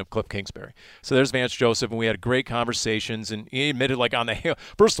telling of Cliff Kingsbury. So there's Vance Joseph, and we had great conversations. And he admitted, like, on the hill.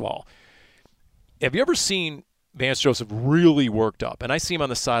 First of all, have you ever seen Vance Joseph really worked up? And I see him on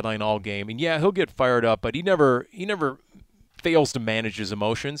the sideline all game. And, yeah, he'll get fired up, but he never fails to manage his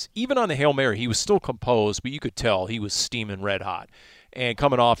emotions. Even on the Hail Mary, he was still composed, but you could tell he was steaming red hot. And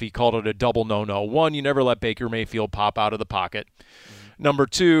coming off, he called it a double no-no. 1, you never let Baker Mayfield pop out of the pocket. Number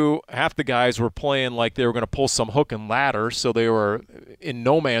 2, half the guys were playing like they were going to pull some hook and ladder, so they were in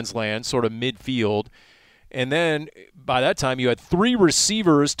no man's land, sort of midfield. And then by that time, you had 3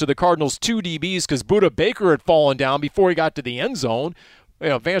 receivers to the Cardinals' 2 DBs because Budda Baker had fallen down before he got to the end zone. You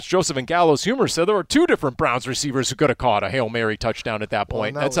know, Vance Joseph and Gallows Humor said there were 2 different Browns receivers who could have caught a Hail Mary touchdown at that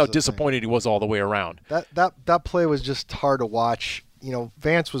point. That's how disappointed he was all the way around. That play was just hard to watch. You know,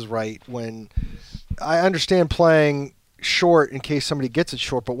 Vance was right when I understand playing short in case somebody gets it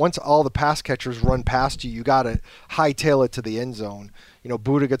short, but once all the pass catchers run past you, you got to hightail it to the end zone. You know,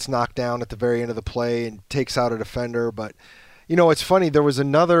 Budda gets knocked down at the very end of the play and takes out a defender. But, you know, it's funny. There was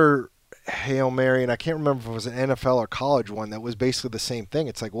another Hail Mary, and I can't remember if it was an NFL or college one, that was basically the same thing.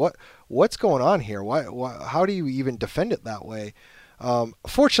 It's like, what's going on here? Why, how do you even defend it that way?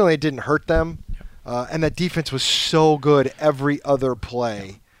 Fortunately, it didn't hurt them, and that defense was so good every other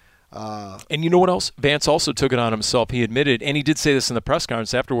play. And you know what else? Vance also took it on himself. He admitted, and he did say this in the press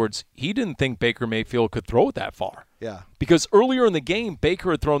conference afterwards, he didn't think Baker Mayfield could throw it that far. Yeah. Because earlier in the game,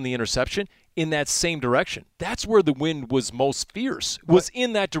 Baker had thrown the interception in that same direction. That's where the wind was most fierce, was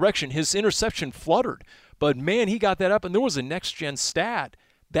in that direction. His interception fluttered. But, man, he got that up, and there was a next-gen stat.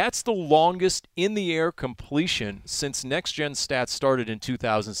 That's the longest in-the-air completion since next-gen stats started in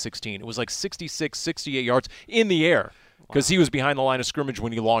 2016. It was like 66, 68 yards in the air. Because he was behind the line of scrimmage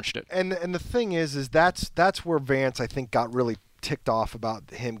when he launched it. And the thing is that's where Vance, I think, got really ticked off about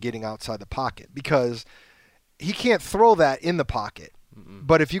him getting outside the pocket, because he can't throw that in the pocket. Mm-mm.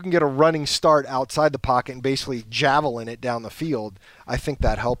 But if you can get a running start outside the pocket and basically javelin it down the field, I think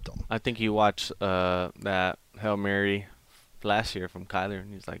that helped him. I think he watched that Hail Mary last year from Kyler,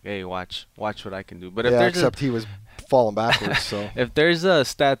 and he's like, hey, watch what I can do. But except he was falling backwards. So if there's a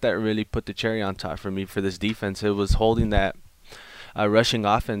stat that really put the cherry on top for me for this defense, it was holding that rushing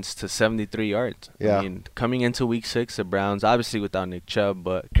offense to 73 yards. Yeah. I mean, coming into Week 6, the Browns, obviously without Nick Chubb,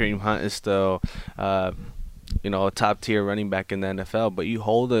 but Kareem Hunt is still, a top-tier running back in the NFL. But you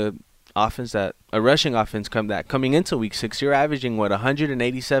hold a rushing offense coming into Week 6, you're averaging,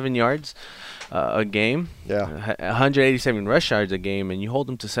 187 yards a game? Yeah. 187 rush yards a game, and you hold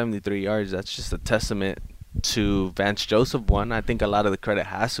them to 73 yards. That's just a testament to Vance Joseph. One, I think a lot of the credit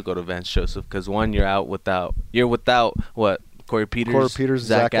has to go to Vance Joseph, because one, you're without Corey Peters,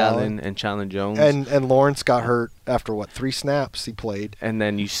 Zach Allen, and Chandler Jones, and Lawrence got hurt after 3 snaps he played, and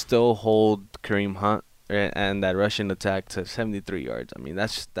then you still hold Kareem Hunt and that rushing attack to 73 yards. I mean,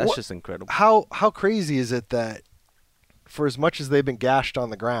 that's just incredible. How crazy is it that for as much as they've been gashed on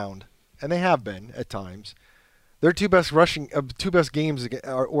the ground, and they have been at times, their two best games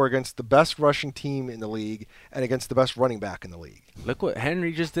were against the best rushing team in the league and against the best running back in the league. Look what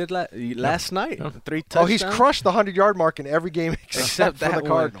Henry just did last night. 3 touchdowns. Oh, he's crushed the 100-yard mark in every game except for the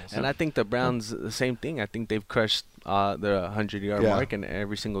Cardinals. And I think the Browns, the same thing. I think they've crushed the 100-yard mark in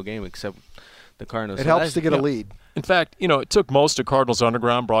every single game except the Cardinals. It helps to get a lead. In fact, it took most of Cardinals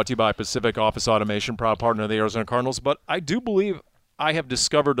Underground, brought to you by Pacific Office Automation, proud partner of the Arizona Cardinals. But I do believe I have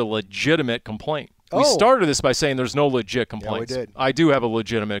discovered a legitimate complaint. We started this by saying there's no legit complaints. Yeah, we did. I do have a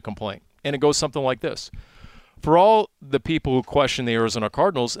legitimate complaint, and it goes something like this. For all the people who question the Arizona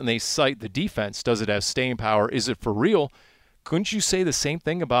Cardinals and they cite the defense, does it have staying power? Is it for real? Couldn't you say the same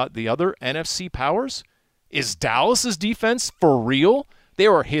thing about the other NFC powers? Is Dallas's defense for real? They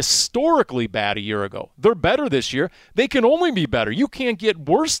were historically bad a year ago. They're better this year. They can only be better. You can't get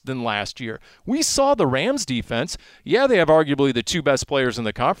worse than last year. We saw the Rams defense. Yeah, they have arguably the 2 best players in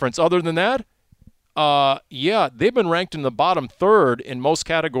the conference. Other than that, yeah, they've been ranked in the bottom third in most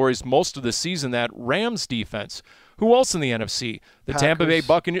categories most of the season, that Rams defense. Who else in the NFC? The Packers. Tampa Bay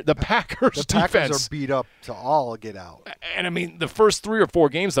Buccaneers, the Packers The defense. Packers are beat up to all get out. And, I mean, the first 3 or 4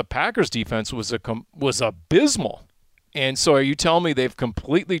 games, the Packers defense was abysmal. And so are you telling me they've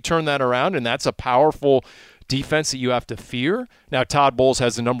completely turned that around and that's a powerful defense that you have to fear? Now, Todd Bowles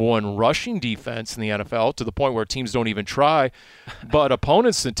has the number 1 rushing defense in the NFL to the point where teams don't even try. But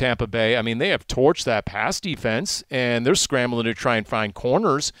opponents in Tampa Bay, I mean, they have torched that pass defense, and they're scrambling to try and find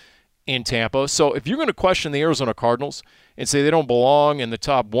corners in Tampa. So if you're going to question the Arizona Cardinals and say they don't belong in the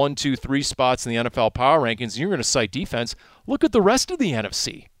top 1, 2, 3 spots in the NFL power rankings, and you're going to cite defense, look at the rest of the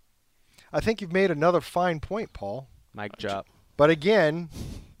NFC. I think you've made another fine point, Paul. Mic drop. But again,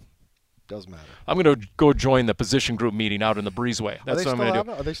 doesn't matter. I'm going to go join the position group meeting out in the breezeway. That's what I'm going to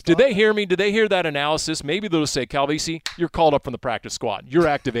do. Are they still Did they hear me? Did they hear that analysis? Maybe they'll say, Calvisi, you're called up from the practice squad. You're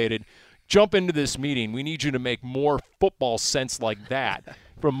activated. Jump into this meeting. We need you to make more football sense like that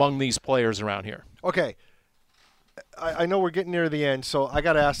from among these players around here. Okay. I know we're getting near the end, so I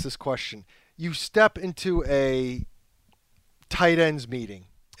got to ask this question. You step into a tight ends meeting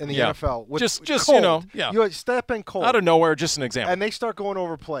in the NFL. With just cold. you know, yeah. You step in cold. Out of nowhere, just an example. And they start going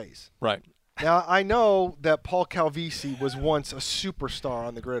over plays. Right. Now, I know that Paul Calvisi was once a superstar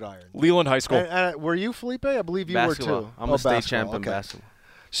on the gridiron. Leland High School. And were you, Felipe? I believe you Basketball. were too. I'm a state basketball. champ in Okay. basketball.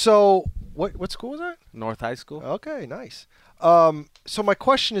 So, what school was that? North High School. Okay, nice. So my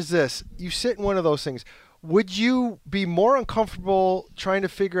question is this. You sit in one of those things. Would you be more uncomfortable trying to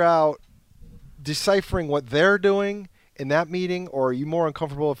figure out, deciphering what they're doing in that meeting, or are you more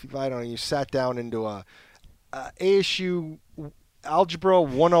uncomfortable if, I don't know, you sat down into a ASU Algebra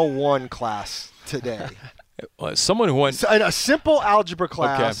 101 class today? Someone who went A simple algebra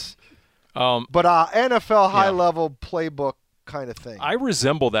class, but NFL high-level playbook kind of thing. I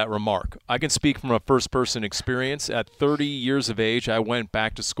resemble that remark. I can speak from a first-person experience. At 30 years of age, I went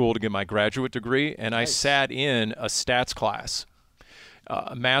back to school to get my graduate degree, and I sat in a stats class,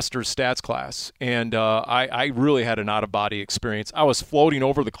 a master's stats class, and I really had an out-of-body experience. I was floating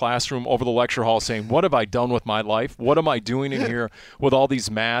over the classroom, over the lecture hall, saying, what have I done with my life? What am I doing in here with all these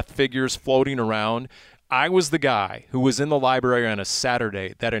math figures floating around? I was the guy who was in the library on a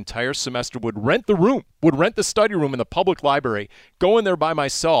Saturday that entire semester, would rent the study room in the public library, go in there by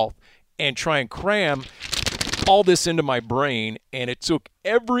myself, and try and cram all this into my brain, and it took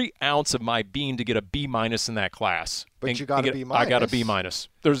every ounce of my being to get a B- in that class. But you got a B-. I got a B-. That's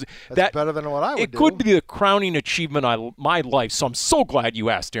better than what I would do. It could be the crowning achievement of my life, so I'm so glad you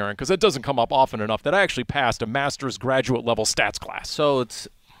asked, Aaron, because that doesn't come up often enough that I actually passed a master's graduate-level stats class. So it's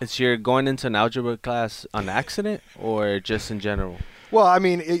you're going into an algebra class on accident or just in general? Well, I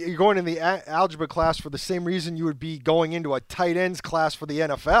mean, you're going in the algebra class for the same reason you would be going into a tight ends class for the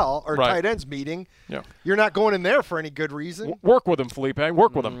NFL or tight ends meeting. Yeah. You're not going in there for any good reason. Work with him, Felipe.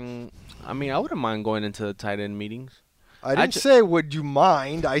 Work with him. I mean, I wouldn't mind going into the tight end meetings. I didn't say would you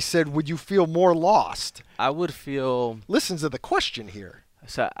mind. I said would you feel more lost? I would feel. Listen to the question here.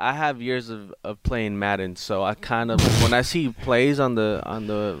 So I have years of playing Madden, so I kind of when I see plays on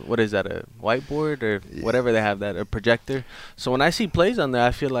the what is that, a whiteboard or whatever they have, that a projector. So when I see plays on there, I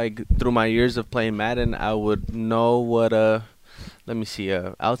feel like through my years of playing Madden, I would know what let me see,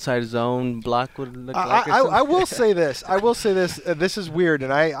 outside zone block would look like. I will say this. This is weird,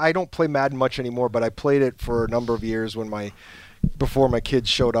 and I don't play Madden much anymore, but I played it for a number of years before my kids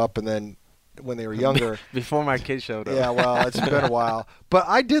showed up, and then when they were younger. Before my kids showed up. Yeah, well, it's been a while. But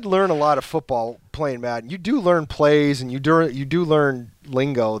I did learn a lot of football playing Madden. You do learn plays, and you do learn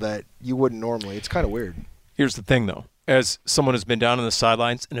lingo that you wouldn't normally. It's kind of weird. Here's the thing, though. As someone who's been down on the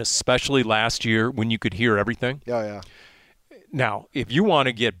sidelines, and especially last year when you could hear everything. Yeah. Now, if you want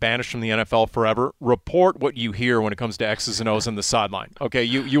to get banished from the NFL forever, report what you hear when it comes to X's and O's on the sideline. Okay,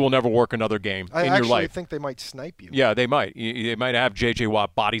 you will never work another game in your life. I think they might snipe you. Yeah, they might. They might have J.J.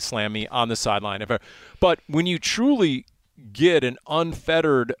 Watt body slam me on the sideline. But when you truly get an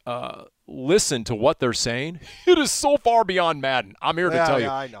unfettered listen to what they're saying, it is so far beyond Madden. I'm here to tell you.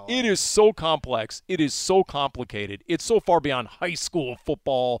 I know. It is so complex. It is so complicated. It's so far beyond high school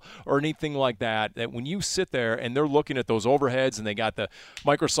football or anything like that when you sit there and they're looking at those overheads and they got the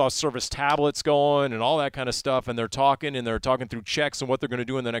Microsoft Service tablets going and all that kind of stuff, and they're talking through checks and what they're going to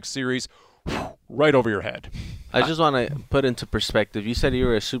do in the next series. right over your head. I just want to put into perspective. You said you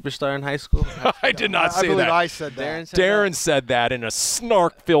were a superstar in high school? I did not say I believe that. I said that. Darren said that in a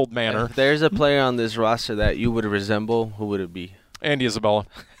snark-filled manner. If there's a player on this roster that you would resemble, who would it be? Andy Isabella.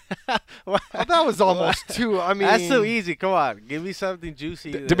 Well, that was almost too. I mean, that's so easy. Come on, give me something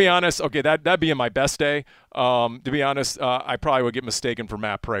juicy. To be honest, okay, that'd be in my best day. To be honest, I probably would get mistaken for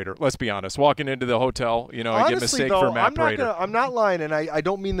Matt Prater. Let's be honest. Walking into the hotel, I honestly, get mistaken though, for Matt Prater. I'm not lying, and I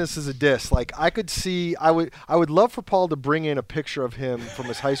don't mean this as a diss. Like, I could see, I would love for Paul to bring in a picture of him from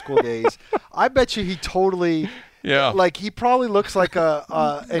his high school days. I bet you he totally. Yeah. Like, he probably looks like an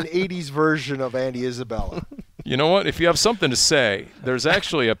 80s version of Andy Isabella. You know what? If you have something to say, there's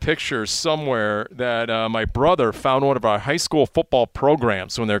actually a picture somewhere that my brother found one of our high school football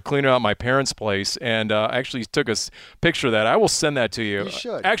programs when they're cleaning out my parents' place, and actually took a picture of that. I will send that to you. You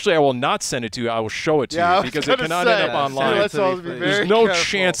should. Actually, I will not send it to you. I will show it to you because it cannot end up online. Let's always be very There's no careful.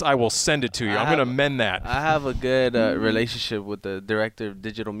 chance I will send it to you. I'm going to amend that. I have a good relationship with the director of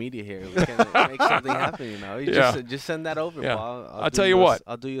digital media here. We can make something happen, Just send that over, Yeah. Paul. I'll tell you what.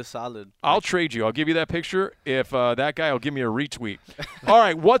 I'll do you a solid. I'll trade you. I'll give you that picture if that guy will give me a retweet. All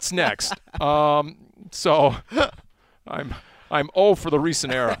right, what's next? So I'm 0 for the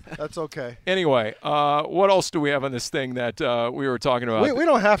recent era. That's okay. Anyway, what else do we have on this thing that we were talking about? We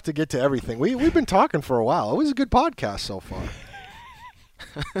don't have to get to everything. We've been talking for a while. It was a good podcast so far.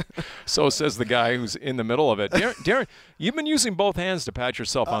 So says the guy who's in the middle of it. Darren, you've been using both hands to pat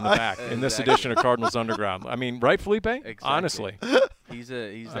yourself on the back in this edition of Cardinals Underground. I mean, right, Felipe? Exactly. Honestly. He's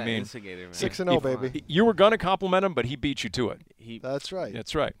that instigator, man. 6-0, baby. You were going to compliment him, but he beat you to it. That's right.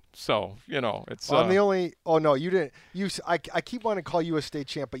 That's right. So, it's... Well, I'm the only... Oh, no, you didn't. I keep wanting to call you a state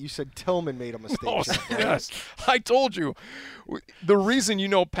champ, but you said Tillman made him a state champ. Right? Yes. I told you. The reason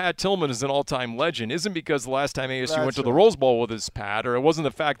Pat Tillman is an all-time legend isn't because the last time ASU went to the Rose Bowl with his Pat, or it wasn't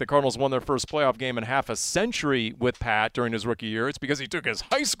the fact the Cardinals won their first playoff game in half a century with Pat during his rookie year. It's because he took his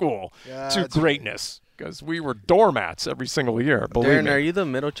high school to greatness. Because we were doormats every single year. Believe me. Are you the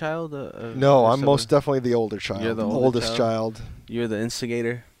middle child? No, I'm most definitely the older child. You're the oldest child. You're the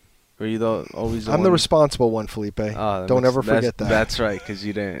instigator? Or are you always the I'm one? the responsible one, Felipe. Oh, Don't ever forget that. That's right, because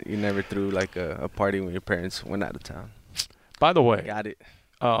you never threw like a party when your parents went out of town. By the way, got it.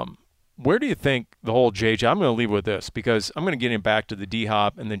 Where do you think the whole JJ? I'm going to leave with this because I'm going to get him back to the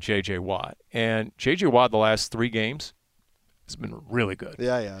D-Hop and then JJ Watt. And JJ Watt the last 3 games has been really good.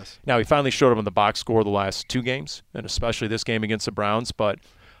 Yeah, he has. Now, he finally showed up in the box score the last 2 games, and especially this game against the Browns. But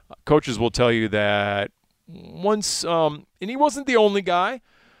coaches will tell you that once, and he wasn't the only guy,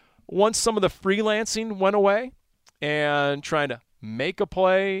 once some of the freelancing went away and trying to make a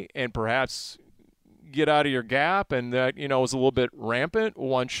play and perhaps get out of your gap, and that, was a little bit rampant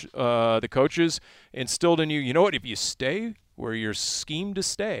once the coaches instilled in you, what, if you stay where you're schemed to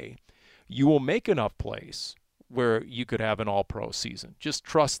stay, you will make enough plays where you could have an all-pro season. Just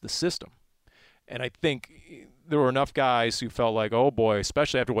trust the system. And I think there were enough guys who felt like, oh, boy,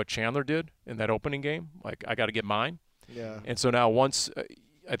 especially after what Chandler did in that opening game, like, I got to get mine. Yeah. And so now once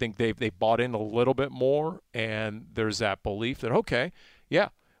I think they've bought in a little bit more, and there's that belief that, okay, yeah,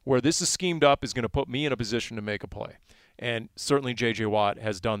 where this is schemed up is going to put me in a position to make a play. And certainly J.J. Watt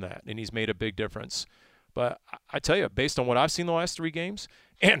has done that, and he's made a big difference. But I tell you, based on what I've seen the last 3 games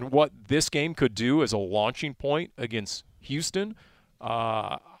and what this game could do as a launching point against Houston,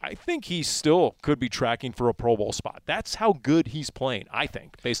 I think he still could be tracking for a Pro Bowl spot. That's how good he's playing, I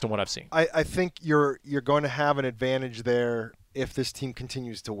think, based on what I've seen. I think you're going to have an advantage there if this team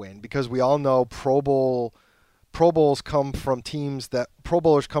continues to win, because we all know Pro Bowlers come from teams that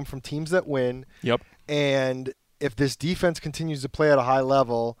win. Yep. And if this defense continues to play at a high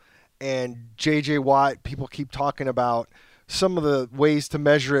level, and J.J. Watt, people keep talking about some of the ways to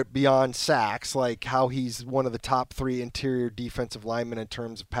measure it beyond sacks, like how he's one of the top 3 interior defensive linemen in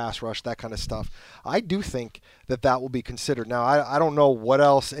terms of pass rush, that kind of stuff. I do think that will be considered. Now, I don't know what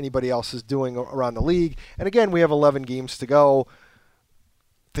else anybody else is doing around the league. And again, we have 11 games to go.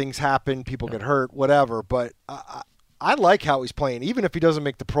 Things happen, people get hurt, whatever. But I like how he's playing. Even if he doesn't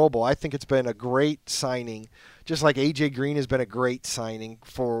make the Pro Bowl, I think it's been a great signing. Just like A.J. Green has been a great signing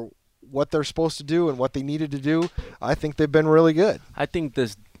for what they're supposed to do and what they needed to do. I think they've been really good. I think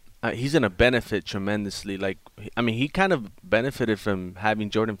he's going to benefit tremendously. He kind of benefited from having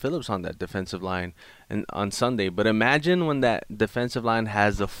Jordan Phillips on that defensive line and on Sunday. But imagine when that defensive line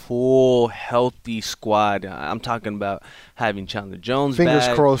has a full, healthy squad. I'm talking about having Chandler Jones Fingers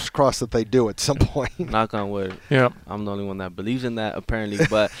back. crossed that they do at some point. Knock on wood. Yeah. I'm the only one that believes in that, apparently.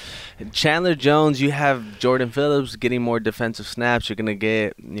 But Chandler Jones, you have Jordan Phillips getting more defensive snaps. You're going to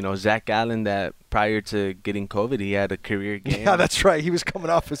get, Zach Allen that prior to getting COVID, he had a career game. Yeah, that's right. He was coming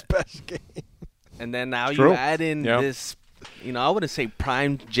off his best game. And then now you add in this, I wouldn't say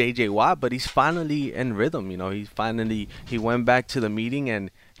prime J.J. Watt, but he's finally in rhythm. He went back to the meeting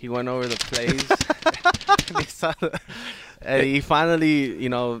and he went over the plays. and he finally,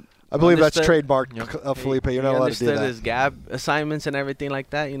 I believe that's trademark, Felipe. You're not allowed to do that. Understood his gap assignments and everything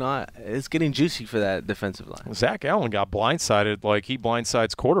like that. It's getting juicy for that defensive line. Zach Allen got blindsided like he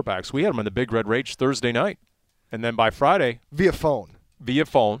blindsides quarterbacks. We had him in the Big Red Rage Thursday night. And then by Friday. Via phone.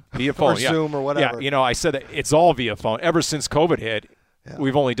 Or Zoom or whatever. Yeah, I said that it's all via phone. Ever since COVID hit,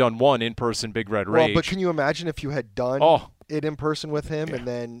 we've only done one in-person Big Red Rage. Well, but can you imagine if you had done it in person with him and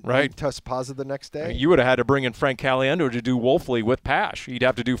then he test positive the next day? You would have had to bring in Frank Caliendo to do Wolfley with Pash. He'd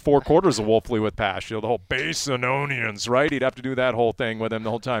have to do 4 quarters of Wolfley with Pash. The whole basin onions, right? He'd have to do that whole thing with him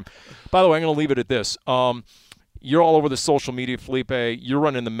the whole time. By the way, I'm going to leave it at this. You're all over the social media, Felipe. You're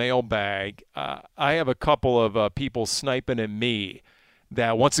running the mailbag. I have a couple of people sniping at me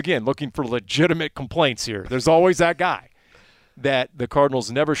that, once again, looking for legitimate complaints here. There's always that guy that the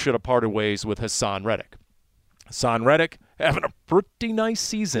Cardinals never should have parted ways with Hassan Reddick. Hassan Reddick having a pretty nice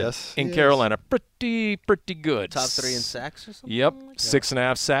season in Carolina. Pretty good. Top 3 in sacks or something? Yep,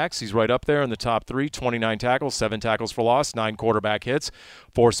 6.5 sacks. He's right up there in the top 3. 29 tackles, 7 tackles for loss, 9 quarterback hits,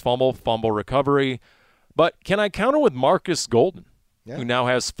 forced fumble recovery. But can I counter with Marcus Golden, who now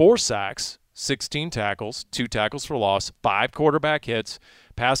has 4 sacks, 16 tackles, 2 tackles for loss, 5 quarterback hits,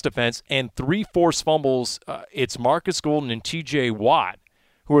 pass defense, and 3 forced fumbles. It's Marcus Golden and T.J. Watt,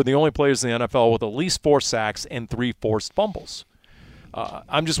 who are the only players in the NFL with at least 4 sacks and 3 forced fumbles.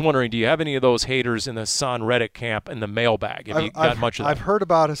 I'm just wondering, do you have any of those haters in the Hassan Reddick camp in the mailbag? Have you got much of that? I've heard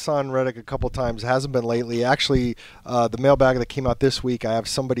about Hassan Reddick a couple times. It hasn't been lately. Actually, the mailbag that came out this week, I have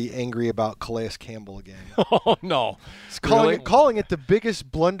somebody angry about Calais Campbell again. Oh, no. It's calling it the biggest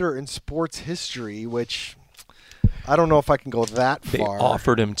blunder in sports history, which I don't know if I can go that far. They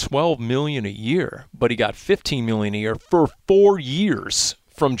offered him $12 million a year, but he got $15 million a year for 4 years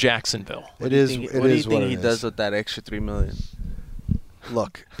from Jacksonville. What do you think he does with that extra $3 million?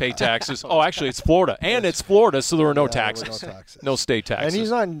 Look, pay taxes. Oh, actually, it's Florida, and it's Florida, so there were no taxes. No state taxes. And he's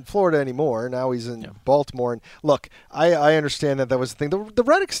not in Florida anymore. Now he's in Baltimore. And look, I understand that was the thing. The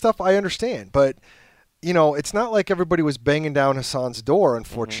Reddick stuff, I understand, but it's not like everybody was banging down Hassan's door,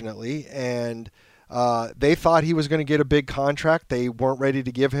 unfortunately, and they thought he was going to get a big contract. They weren't ready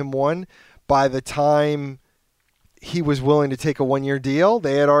to give him one. By the time he was willing to take a 1-year deal,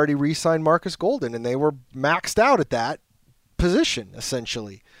 they had already re-signed Marcus Golden, and they were maxed out at that position,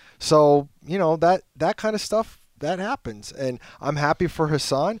 essentially. So, that kind of stuff, that happens. And I'm happy for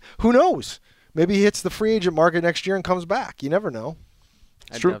Hassan. Who knows? Maybe he hits the free agent market next year and comes back. You never know.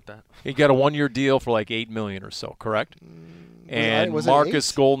 It's true. That. He got a 1-year deal for like $8 million or so, correct? And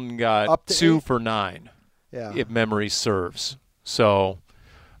Marcus Golden got 2 for $9, if memory serves. So,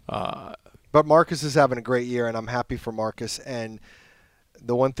 but Marcus is having a great year, and I'm happy for Marcus. And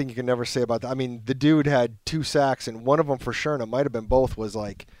the one thing you can never say about that, the dude had 2 sacks, and one of them for sure, and it might have been both, was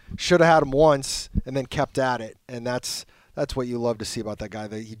like, should have had him once and then kept at it. And that's what you love to see about that guy,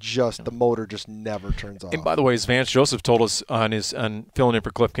 that the motor just never turns off. And by the way, as Vance Joseph told us on filling in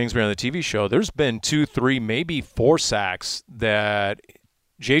for Cliff Kingsbury on the TV show, there's been 2, 3, maybe 4 sacks that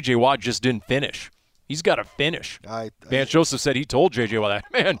J.J. Watt just didn't finish. He's got to finish. Vance Joseph said he told J.J. Watt,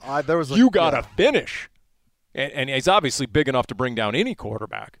 man, you got to finish. And he's obviously big enough to bring down any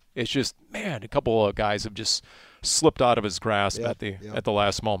quarterback. It's just, man, a couple of guys have just slipped out of his grasp at the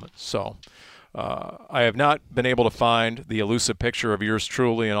last moment. So I have not been able to find the elusive picture of yours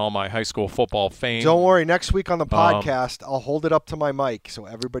truly and all my high school football fame. Don't worry. Next week on the podcast, I'll hold it up to my mic so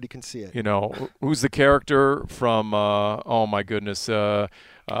everybody can see it. Who's the character from, oh, my goodness,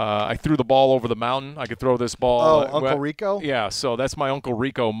 I threw the ball over the mountain. I could throw this ball. Oh, Uncle Rico? Yeah, so that's my Uncle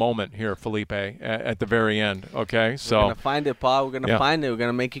Rico moment here, Felipe, at the very end, okay? So we're going to find it, Paul. We're going to find it. We're going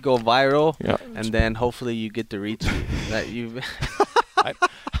to make it go viral, and then hopefully you get the retweet that you've –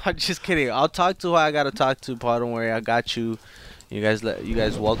 I'm just kidding. I'll talk to who I got to talk to, Paul. Don't worry. I got you. You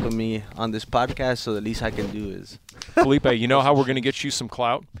guys welcome me on this podcast, so the least I can do is – Felipe, you know how we're going to get you some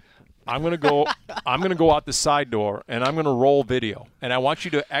clout? I'm gonna go out the side door, and I'm gonna roll video. And I want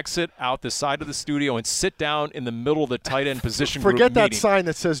you to exit out the side of the studio and sit down in the middle of the tight end position group Forget that meeting. sign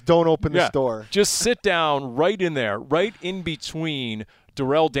that says "Don't open this door." Just sit down right in there, right in between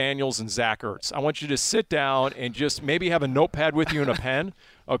Darrell Daniels and Zach Ertz. I want you to sit down and just maybe have a notepad with you and a pen,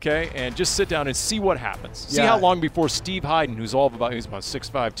 okay? And just sit down and see what happens. See how long before Steve Hyden, he's about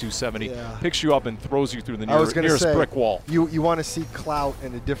 6'5", 270, picks you up and throws you through the nearest brick wall. You want to see clout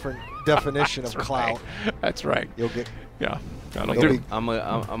and a different definition of clout. Right. That's right. You'll get. Yeah. I'm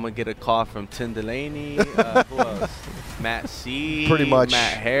gonna get a call from Tim Delaney. Who else? Matt C. Pretty much.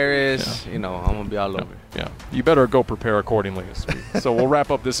 Matt Harris. Yeah. You know, I'm gonna be all over. Yeah. You better go prepare accordingly this week. So we'll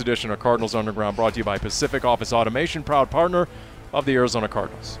wrap up this edition of Cardinals Underground, brought to you by Pacific Office Automation, proud partner of the Arizona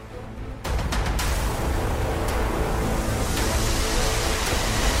Cardinals.